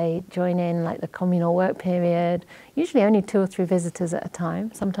 So they join in like the communal work period, usually only 2 or 3 visitors at a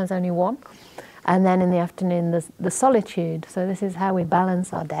time, sometimes only 1. And then in the afternoon, there's the solitude. So this is how we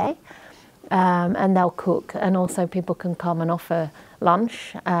balance our day. And they'll cook, and also people can come and offer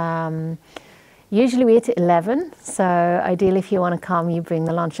lunch. Usually we eat at 11, so ideally if you want to come, you bring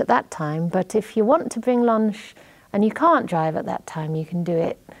the lunch at that time. But if you want to bring lunch and you can't drive at that time, you can do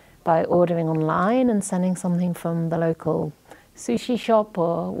it by ordering online and sending something from the local sushi shop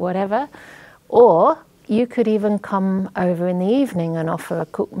or whatever. Or you could even come over in the evening and offer a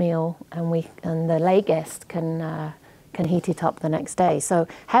cooked meal, and the lay guest can heat it up the next day. So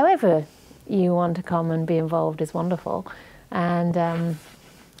however you want to come and be involved is wonderful. And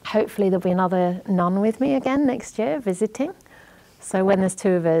hopefully there'll be another nun with me again next year visiting. So when there's 2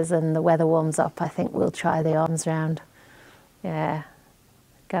 of us and the weather warms up, I think we'll try the alms round. Yeah.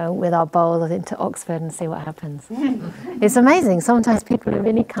 Go with our bowls into Oxford and see what happens. It's amazing. Sometimes people are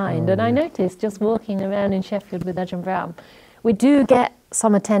really kind. And I noticed just walking around in Sheffield with Ajahn Brahm, we do get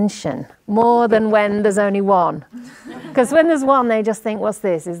some attention, more than when there's only 1. Because when there's 1, they just think, what's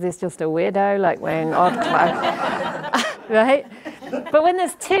this? Is this just a weirdo, like wearing odd clothes? Right? But when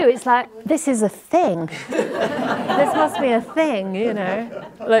there's 2, it's like, this is a thing. This must be a thing, you know,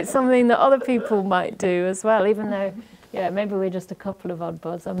 like something that other people might do as well, even though Yeah, maybe we're just a couple of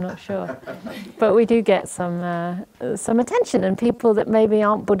oddballs, I'm not sure. But we do get some attention, and people that maybe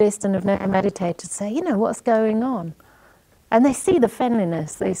aren't Buddhist and have never meditated say, you know, what's going on? And they see the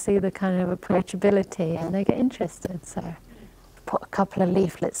friendliness, they see the kind of approachability, and they get interested. So put a couple of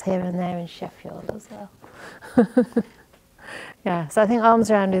leaflets here and there in Sheffield as well. Yeah, so I think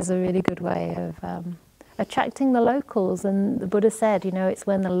alms round is a really good way of attracting the locals. And the Buddha said, you know, it's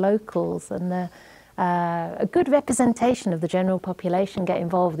when the locals and a good representation of the general population get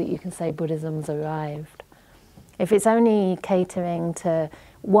involved that you can say Buddhism's arrived. If it's only catering to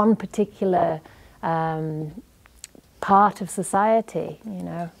one particular part of society, you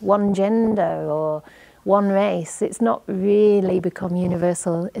know, one gender or one race, it's not really become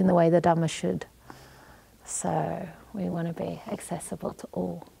universal in the way the Dhamma should. So we want to be accessible to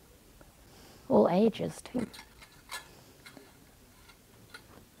all ages too.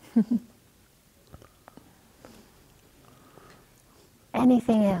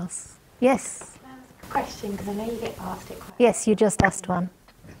 Anything else? Yes? Question, because I know you get asked it quite. Yes, you just asked one.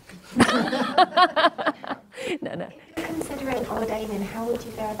 No. Considering ordaining, how would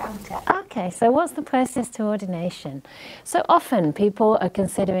you go about it? Okay, so what's the process to ordination? So often people are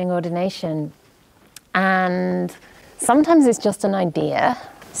considering ordination, and sometimes it's just an idea.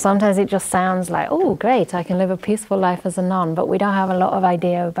 Sometimes it just sounds like, oh great, I can live a peaceful life as a nun, but we don't have a lot of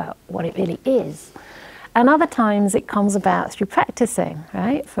idea about what it really is. And other times it comes about through practicing,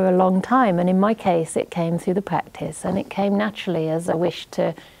 right, for a long time. And in my case, it came through the practice, and it came naturally as a wish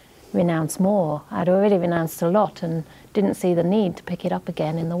to renounce more. I'd already renounced a lot and didn't see the need to pick it up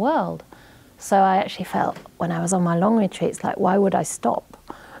again in the world. So I actually felt, when I was on my long retreats, like, why would I stop?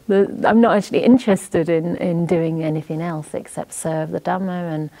 I'm not actually interested in doing anything else except serve the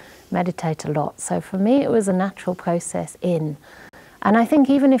Dhamma and meditate a lot. So for me, it was a natural process in. And I think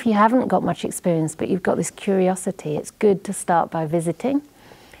even if you haven't got much experience, but you've got this curiosity, it's good to start by visiting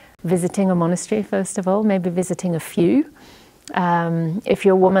a monastery, first of all, maybe visiting a few. If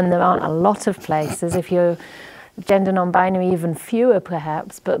you're a woman, there aren't a lot of places. If you're gender non-binary, even fewer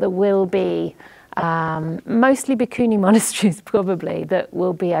perhaps, but there will be mostly Bhikkhuni monasteries probably that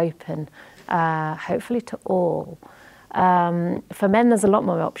will be open, hopefully to all. For men, there's a lot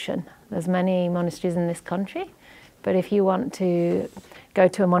more option. There's many monasteries in this country. But if you want to go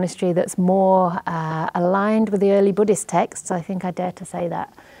to a monastery that's more aligned with the early Buddhist texts, I think I dare to say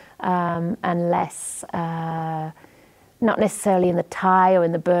that, and less, not necessarily in the Thai or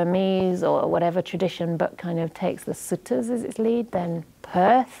in the Burmese or whatever tradition, but kind of takes the suttas as its lead, then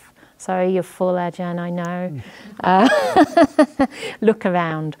Perth. Sorry, you're full, Ajahn, I know. Look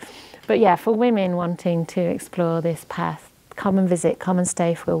around. But yeah, for women wanting to explore this path, come and visit, come and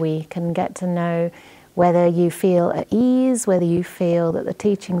stay for a week and get to know whether you feel at ease, whether you feel that the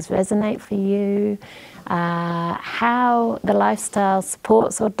teachings resonate for you, how the lifestyle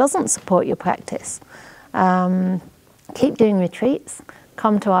supports or doesn't support your practice. Keep doing retreats.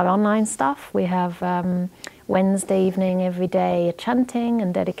 Come to our online stuff. We have Wednesday evening every day a chanting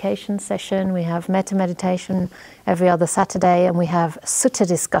and dedication session. We have metta meditation every other Saturday, and we have sutta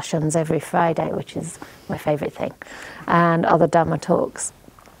discussions every Friday, which is my favourite thing, and other Dhamma talks.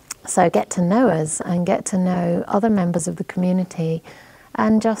 So get to know us and get to know other members of the community,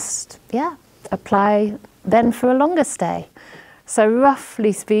 and just, apply then for a longer stay. So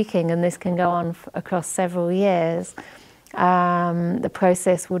roughly speaking, and this can go on across several years, the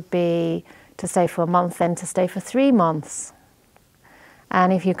process would be to stay for a month, then to stay for 3 months.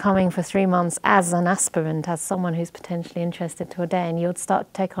 And if you're coming for 3 months as an aspirant, as someone who's potentially interested to ordain, you'll start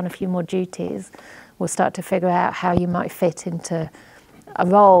to take on a few more duties. We'll start to figure out how you might fit into a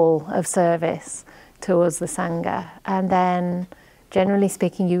role of service towards the Sangha. And then, generally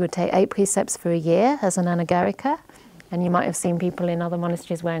speaking, you would take 8 precepts for a year as an anagarika. And you might have seen people in other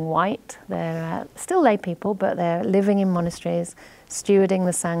monasteries wearing white. They're still lay people, but they're living in monasteries, stewarding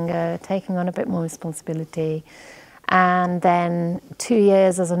the Sangha, taking on a bit more responsibility. And then 2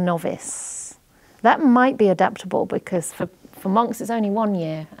 years as a novice. That might be adaptable, because for monks it's only 1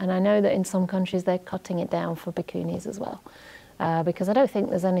 year. And I know that in some countries they're cutting it down for bhikkhunis as well. Because I don't think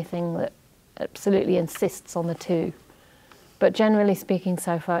there's anything that absolutely insists on the 2. But generally speaking,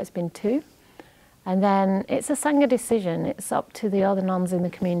 so far it's been 2. And then it's a Sangha decision. It's up to the other nuns in the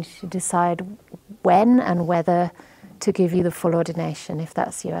community to decide when and whether to give you the full ordination, if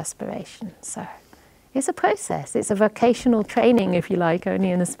that's your aspiration. So it's a process. It's a vocational training, if you like, only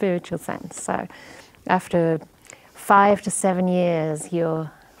in a spiritual sense. So after 5 to 7 years,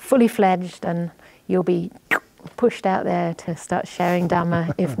 you're fully fledged and you'll be pushed out there to start sharing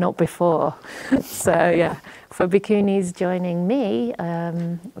Dhamma, if not before. So yeah, for bhikkhunis joining me,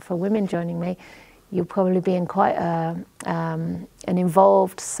 for women joining me, you'll probably be in quite an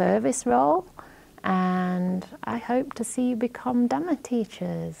involved service role, and I hope to see you become Dhamma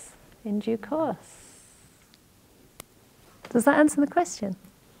teachers in due course. Does that answer the question?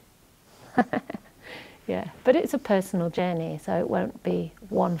 Yeah, but it's a personal journey, so it won't be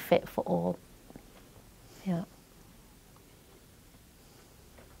one fit for all. Yeah.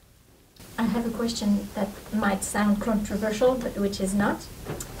 I have a question that might sound controversial, but which is not.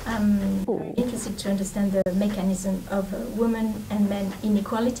 I'm very interested to understand the mechanism of women and men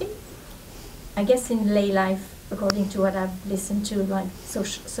inequality. I guess in lay life, according to what I've listened to, like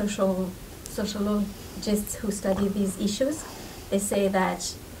sociologists who study these issues, they say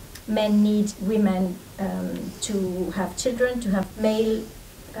that men need women to have children, to have male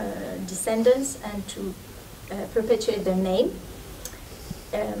descendants, and to perpetuate their name.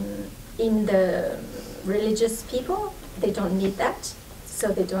 In the religious people, they don't need that, so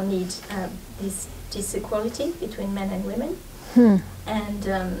they don't need this equality between men and women, and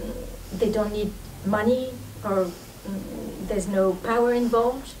they don't need money, or there's no power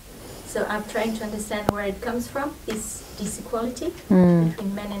involved. So I'm trying to understand where it comes from, this equality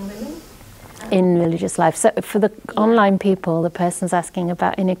between men and women. In religious life. So for the online people, the person's asking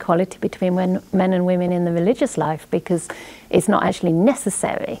about inequality between men and women in the religious life, because it's not actually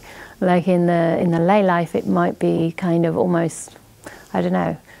necessary. Like in the lay life, it might be kind of almost, I don't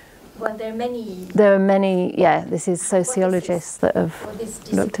know. Well, there are many. There are many. Yeah, this is sociologists that have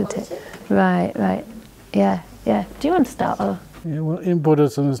looked at it. Right, right. Yeah, yeah. Do you want to start? Or? Yeah, well, in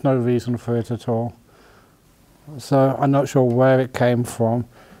Buddhism, there's no reason for it at all. So I'm not sure where it came from,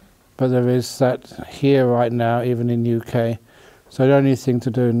 but there is that here right now, even in UK. So the only thing to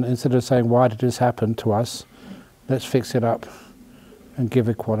do, instead of saying, why did this happen to us, let's fix it up and give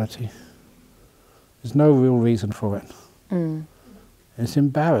equality. There's no real reason for it. It's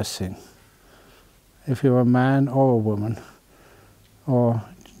embarrassing. If you're a man or a woman, or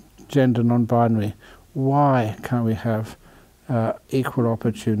gender non-binary, why can't we have equal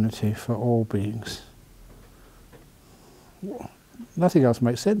opportunity for all beings? Nothing else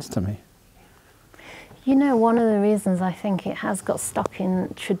makes sense to me. You know, one of the reasons I think it has got stuck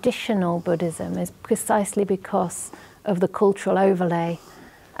in traditional Buddhism is precisely because of the cultural overlay.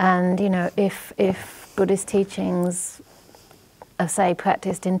 And, you know, if Buddhist teachings are, say,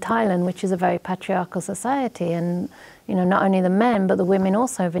 practiced in Thailand, which is a very patriarchal society, and, you know, not only the men, but the women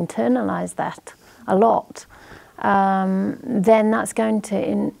also have internalized that a lot, then that's going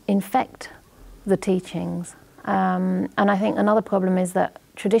to infect the teachings. And I think another problem is that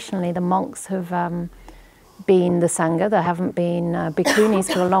traditionally the monks have been the Sangha. There haven't been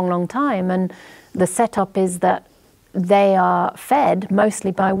bhikkhunis for a long, long time, and the setup is that they are fed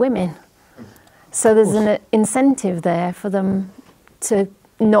mostly by women. So there's an incentive there for them to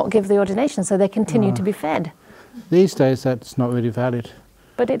not give the ordination, so they continue to be fed. These days that's not really valid.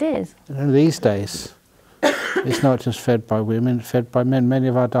 But it is. And these days it's not just fed by women, it's fed by men. Many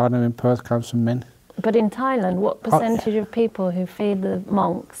of our dharma in Perth comes from men. But in Thailand, what percentage of people who feed the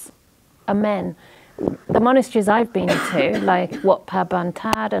monks are men? The monasteries I've been to, like Wat Pa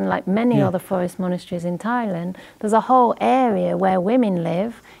Bantad and like many other forest monasteries in Thailand, there's a whole area where women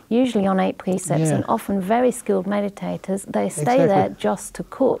live, usually on 8 precepts, and often very skilled meditators. They stay there just to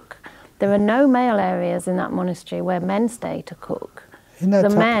cook. There are no male areas in that monastery where men stay to cook. The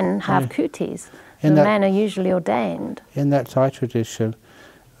men have kutis. The men are usually ordained. In that Thai tradition,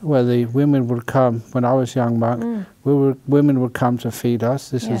 where the women would come, when I was a young monk, women would come to feed us.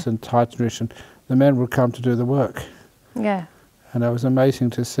 This is in Thai tradition. The men would come to do the work. Yeah. And it was amazing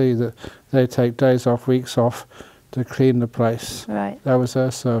to see that they take days off, weeks off to clean the place. Right. That was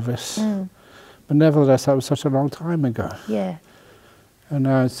their service. But nevertheless, that was such a long time ago. Yeah. And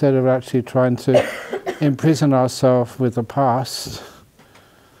now instead of actually trying to imprison ourselves with the past,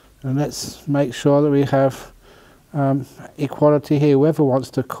 and let's make sure that we have equality here. Whoever wants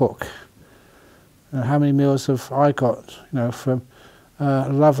to cook. And how many meals have I got, you know, from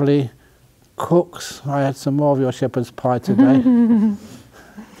lovely cooks? I had some more of your shepherd's pie today.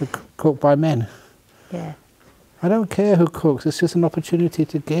 Cooked by men. Yeah. I don't care who cooks, it's just an opportunity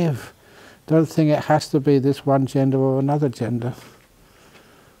to give. Don't think it has to be this one gender or another gender.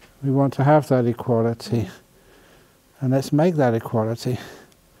 We want to have that equality. And let's make that equality.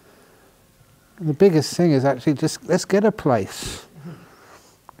 The biggest thing is actually just, let's get a place.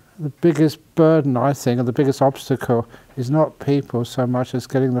 The biggest burden, I think, or the biggest obstacle is not people so much as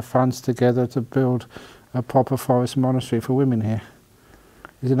getting the funds together to build a proper forest monastery for women here.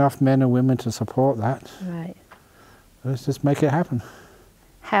 There's enough men and women to support that. Right. Let's just make it happen.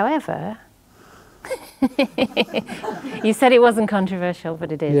 However, You said it wasn't controversial,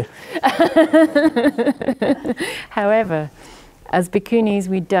 but it is. Yeah. However, as bhikkhunis,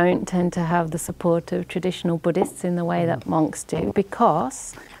 we don't tend to have the support of traditional Buddhists in the way that monks do,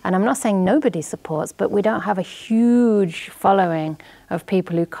 because, and I'm not saying nobody supports, but we don't have a huge following of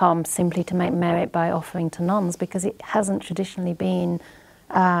people who come simply to make merit by offering to nuns, because it hasn't traditionally been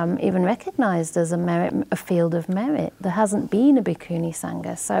even recognized as a field of merit. There hasn't been a bhikkhuni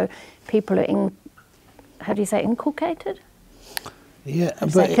sangha, so people are how do you say, inculcated? Yeah,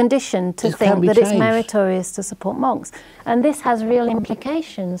 but conditioned to think that it's meritorious to support monks. And this has real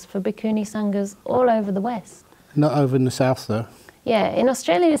implications for bhikkhuni sanghas all over the West. Not over in the South, though. Yeah, in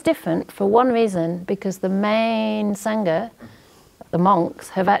Australia it's different for one reason, because the main sangha, the monks,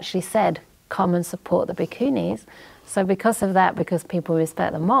 have actually said, come and support the bhikkhunis. So because of that, because people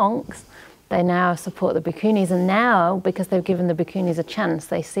respect the monks, they now support the bhikkhunis. And now, because they've given the bhikkhunis a chance,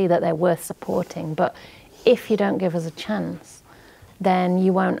 they see that they're worth supporting. But if you don't give us a chance, then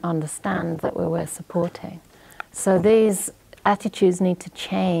you won't understand that we're worth supporting. So these attitudes need to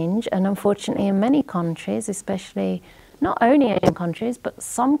change, and unfortunately in many countries, especially not only Asian countries, but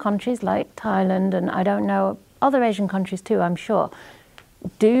some countries like Thailand, and I don't know, other Asian countries too, I'm sure,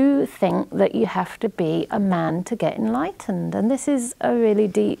 do think that you have to be a man to get enlightened. And this is a really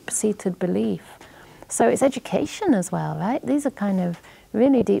deep-seated belief. So it's education as well, right? These are kind of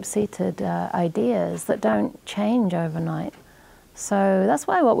really deep-seated ideas that don't change overnight. So that's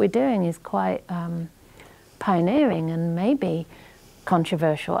why what we're doing is quite pioneering and maybe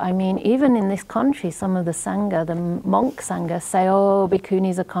controversial. I mean, even in this country, some of the sangha, the monk sangha, say, oh,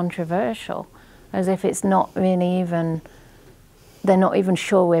 bhikkhunis are controversial, as if it's not really even, they're not even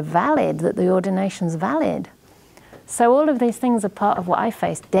sure we're valid, that the ordination's valid. So all of these things are part of what I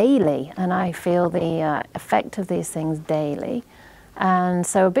face daily, and I feel the effect of these things daily. And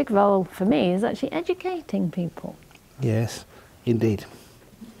so a big role for me is actually educating people. Yes, indeed.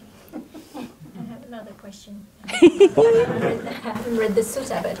 I have another question. I haven't read the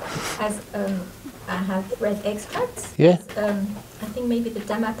sutta, but I have read extracts. Yeah. I think maybe the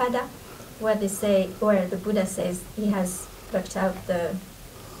Dhammapada, where they say, where the Buddha says he has plucked out the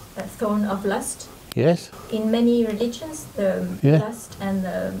thorn of lust. Yes. In many religions, the lust and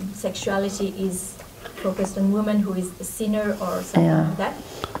the sexuality is focused on woman who is a sinner or something like that.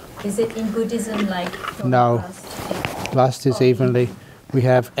 Is it in Buddhism like thorn of lust? Lust is evenly. We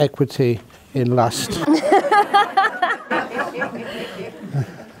have equity in lust. I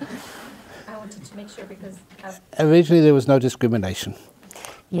wanted to make sure because originally there was no discrimination.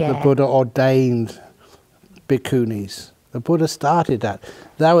 Yeah. The Buddha ordained bhikkhunis. The Buddha started that.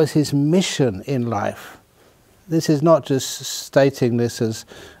 That was his mission in life. This is not just stating this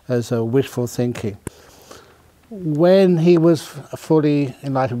as a wishful thinking. When he was fully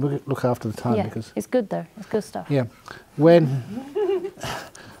enlightened, we'll look after the time because it's good though. It's good stuff. Yeah, when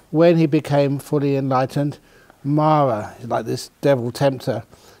he became fully enlightened, Mara, like this devil tempter,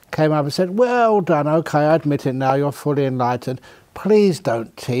 came up and said, "Well done. Okay, I admit it now. You're fully enlightened. Please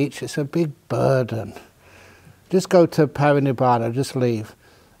don't teach. It's a big burden. Just go to Parinibbana, just leave."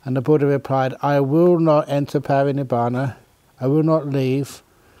 And the Buddha replied, "I will not enter Parinibbana, I will not leave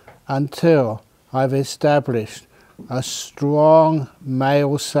until I've established a strong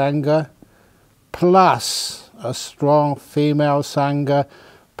male sangha, plus a strong female sangha,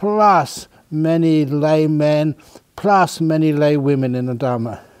 plus many lay men, plus many lay women in the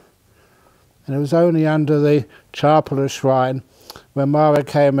Dhamma." And it was only under the Chapala shrine, when Mara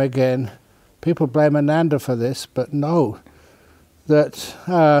came again. People blame Ananda for this, but no. That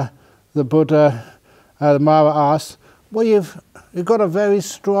the Buddha, Mara asked, "Well, you've got a very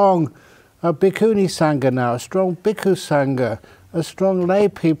strong bhikkhuni sangha now, a strong bhikkhu sangha, a strong lay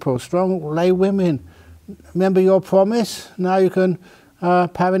people, strong lay women. Remember your promise? Now you can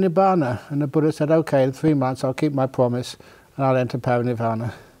Parinibbana." And the Buddha said, "Okay, in 3 months I'll keep my promise and I'll enter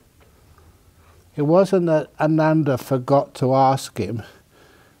Parinibbana." It wasn't that Ananda forgot to ask him.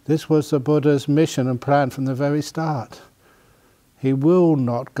 This was the Buddha's mission and plan from the very start. He will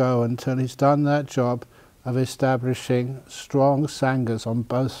not go until he's done that job of establishing strong sanghas on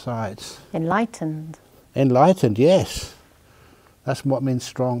both sides. Enlightened. Enlightened, yes. That's what means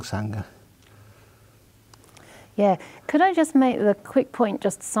strong sangha. Yeah. Could I just make the quick point,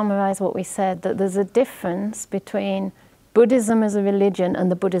 just to summarize what we said, that there's a difference between Buddhism as a religion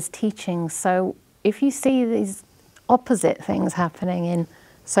and the Buddha's teachings. So if you see these opposite things happening in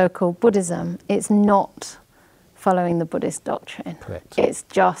so-called Buddhism, it's not following the Buddhist doctrine. Correct. It's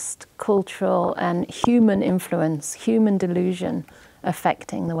just cultural and human influence, human delusion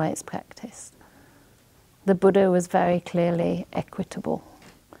affecting the way it's practiced. The Buddha was very clearly equitable.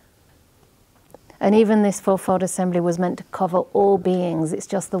 And even this fourfold assembly was meant to cover all beings. It's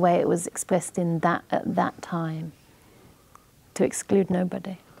just the way it was expressed in that at that time, to exclude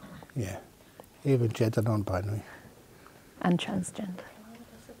nobody. Yeah, even gender non-binary. And transgender.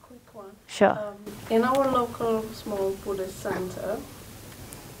 Just a quick one. Sure. In our local small Buddhist center,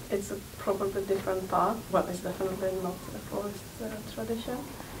 it's a probably different path. Well, it's definitely not a forest tradition.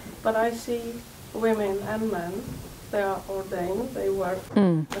 But I see women and men, they are ordained, they wear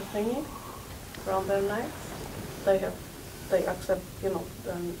the thingy around their necks. They accept, the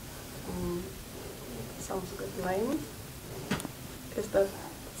Sanskrit names. Is that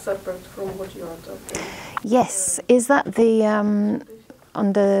separate from what you are talking? Yes. Is that the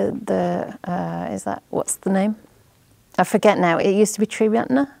under the? Is that what's the name? I forget now. It used to be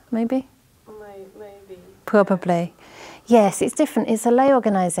Triratna, maybe. Maybe. Probably. Yes, it's different. It's a lay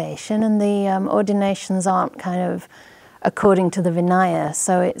organisation, and the ordinations aren't kind of according to the Vinaya.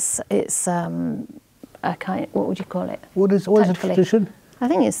 So it's a kind. What would you call it? What is a tradition? I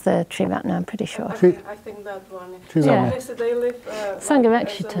think it's the Triratna. I'm pretty sure. I think that one. Yeah. They live.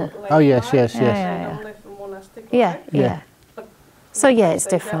 Sangharakshita. Oh yes. They don't live in monastics. Yeah. So it's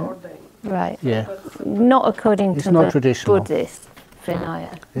different. Right. Yeah. Not according It's to not the traditional. Buddhist Vinaya.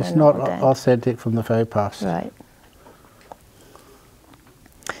 It's They're not ordained. authentic from the very past. Right.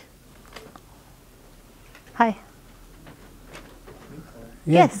 Hi.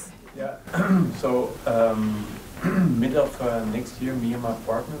 Yeah. Yes. Yeah. So mid of next year, me and my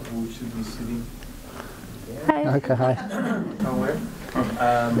partner, who should be sitting there Hi. Okay. Hi. somewhere,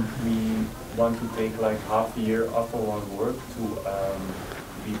 we want to take like half a year off of our work to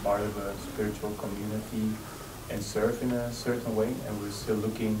be part of a spiritual community and serve in a certain way, and we're still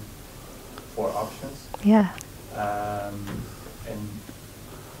looking for options. Yeah. And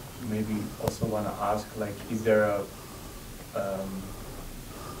maybe also want to ask, like, is there a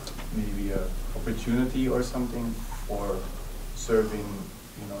maybe a opportunity or something for serving,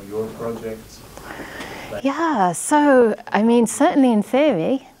 your projects? Like Yeah. So, I mean, certainly in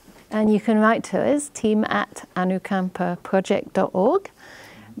theory, and you can write to us, team@anukampaproject.org.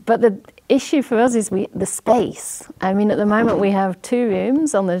 But the issue for us is the space. I mean, at the moment we have 2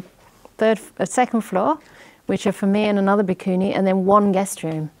 rooms on the second floor, which are for me and another bhikkhuni, and then 1 guest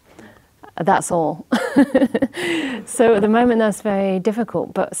room. That's all. So at the moment that's very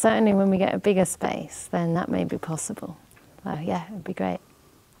difficult, but certainly when we get a bigger space, then that may be possible. So yeah, it'd be great.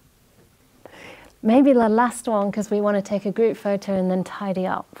 Maybe the last one, because we want to take a group photo and then tidy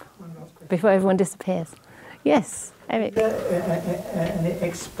up before everyone disappears. Yes, Eric. An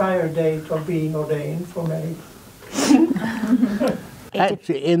expired date of being ordained for many?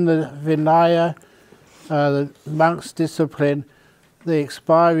 Actually, in the Vinaya, the monk's discipline, the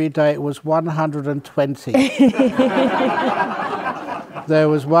expiry date was 120. There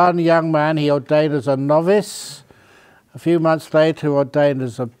was one young man, he ordained as a novice. A few months later ordained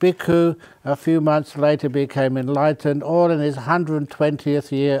as a bhikkhu. A few months later became enlightened, all in his 120th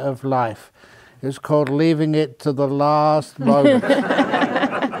year of life. It was called leaving it to the last moment.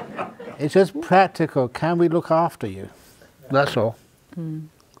 It's just practical. Can we look after you? That's all.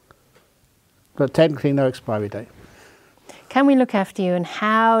 But technically no expiry date. Can we look after you, and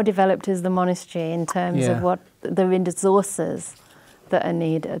how developed is the monastery in terms of what the resources that are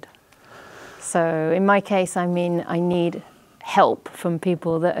needed? So in my case, I mean, I need help from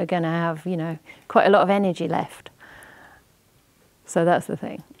people that are going to have, quite a lot of energy left. So that's the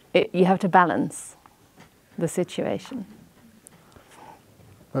thing. You have to balance the situation.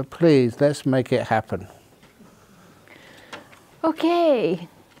 But please, let's make it happen. Okay,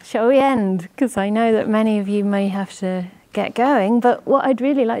 shall we end? Because I know that many of you may have to get going, but what I'd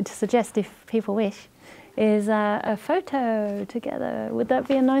really like to suggest, if people wish, is a photo together. Would that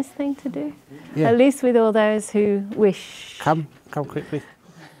be a nice thing to do? Yeah. At least with all those who wish. Come quickly.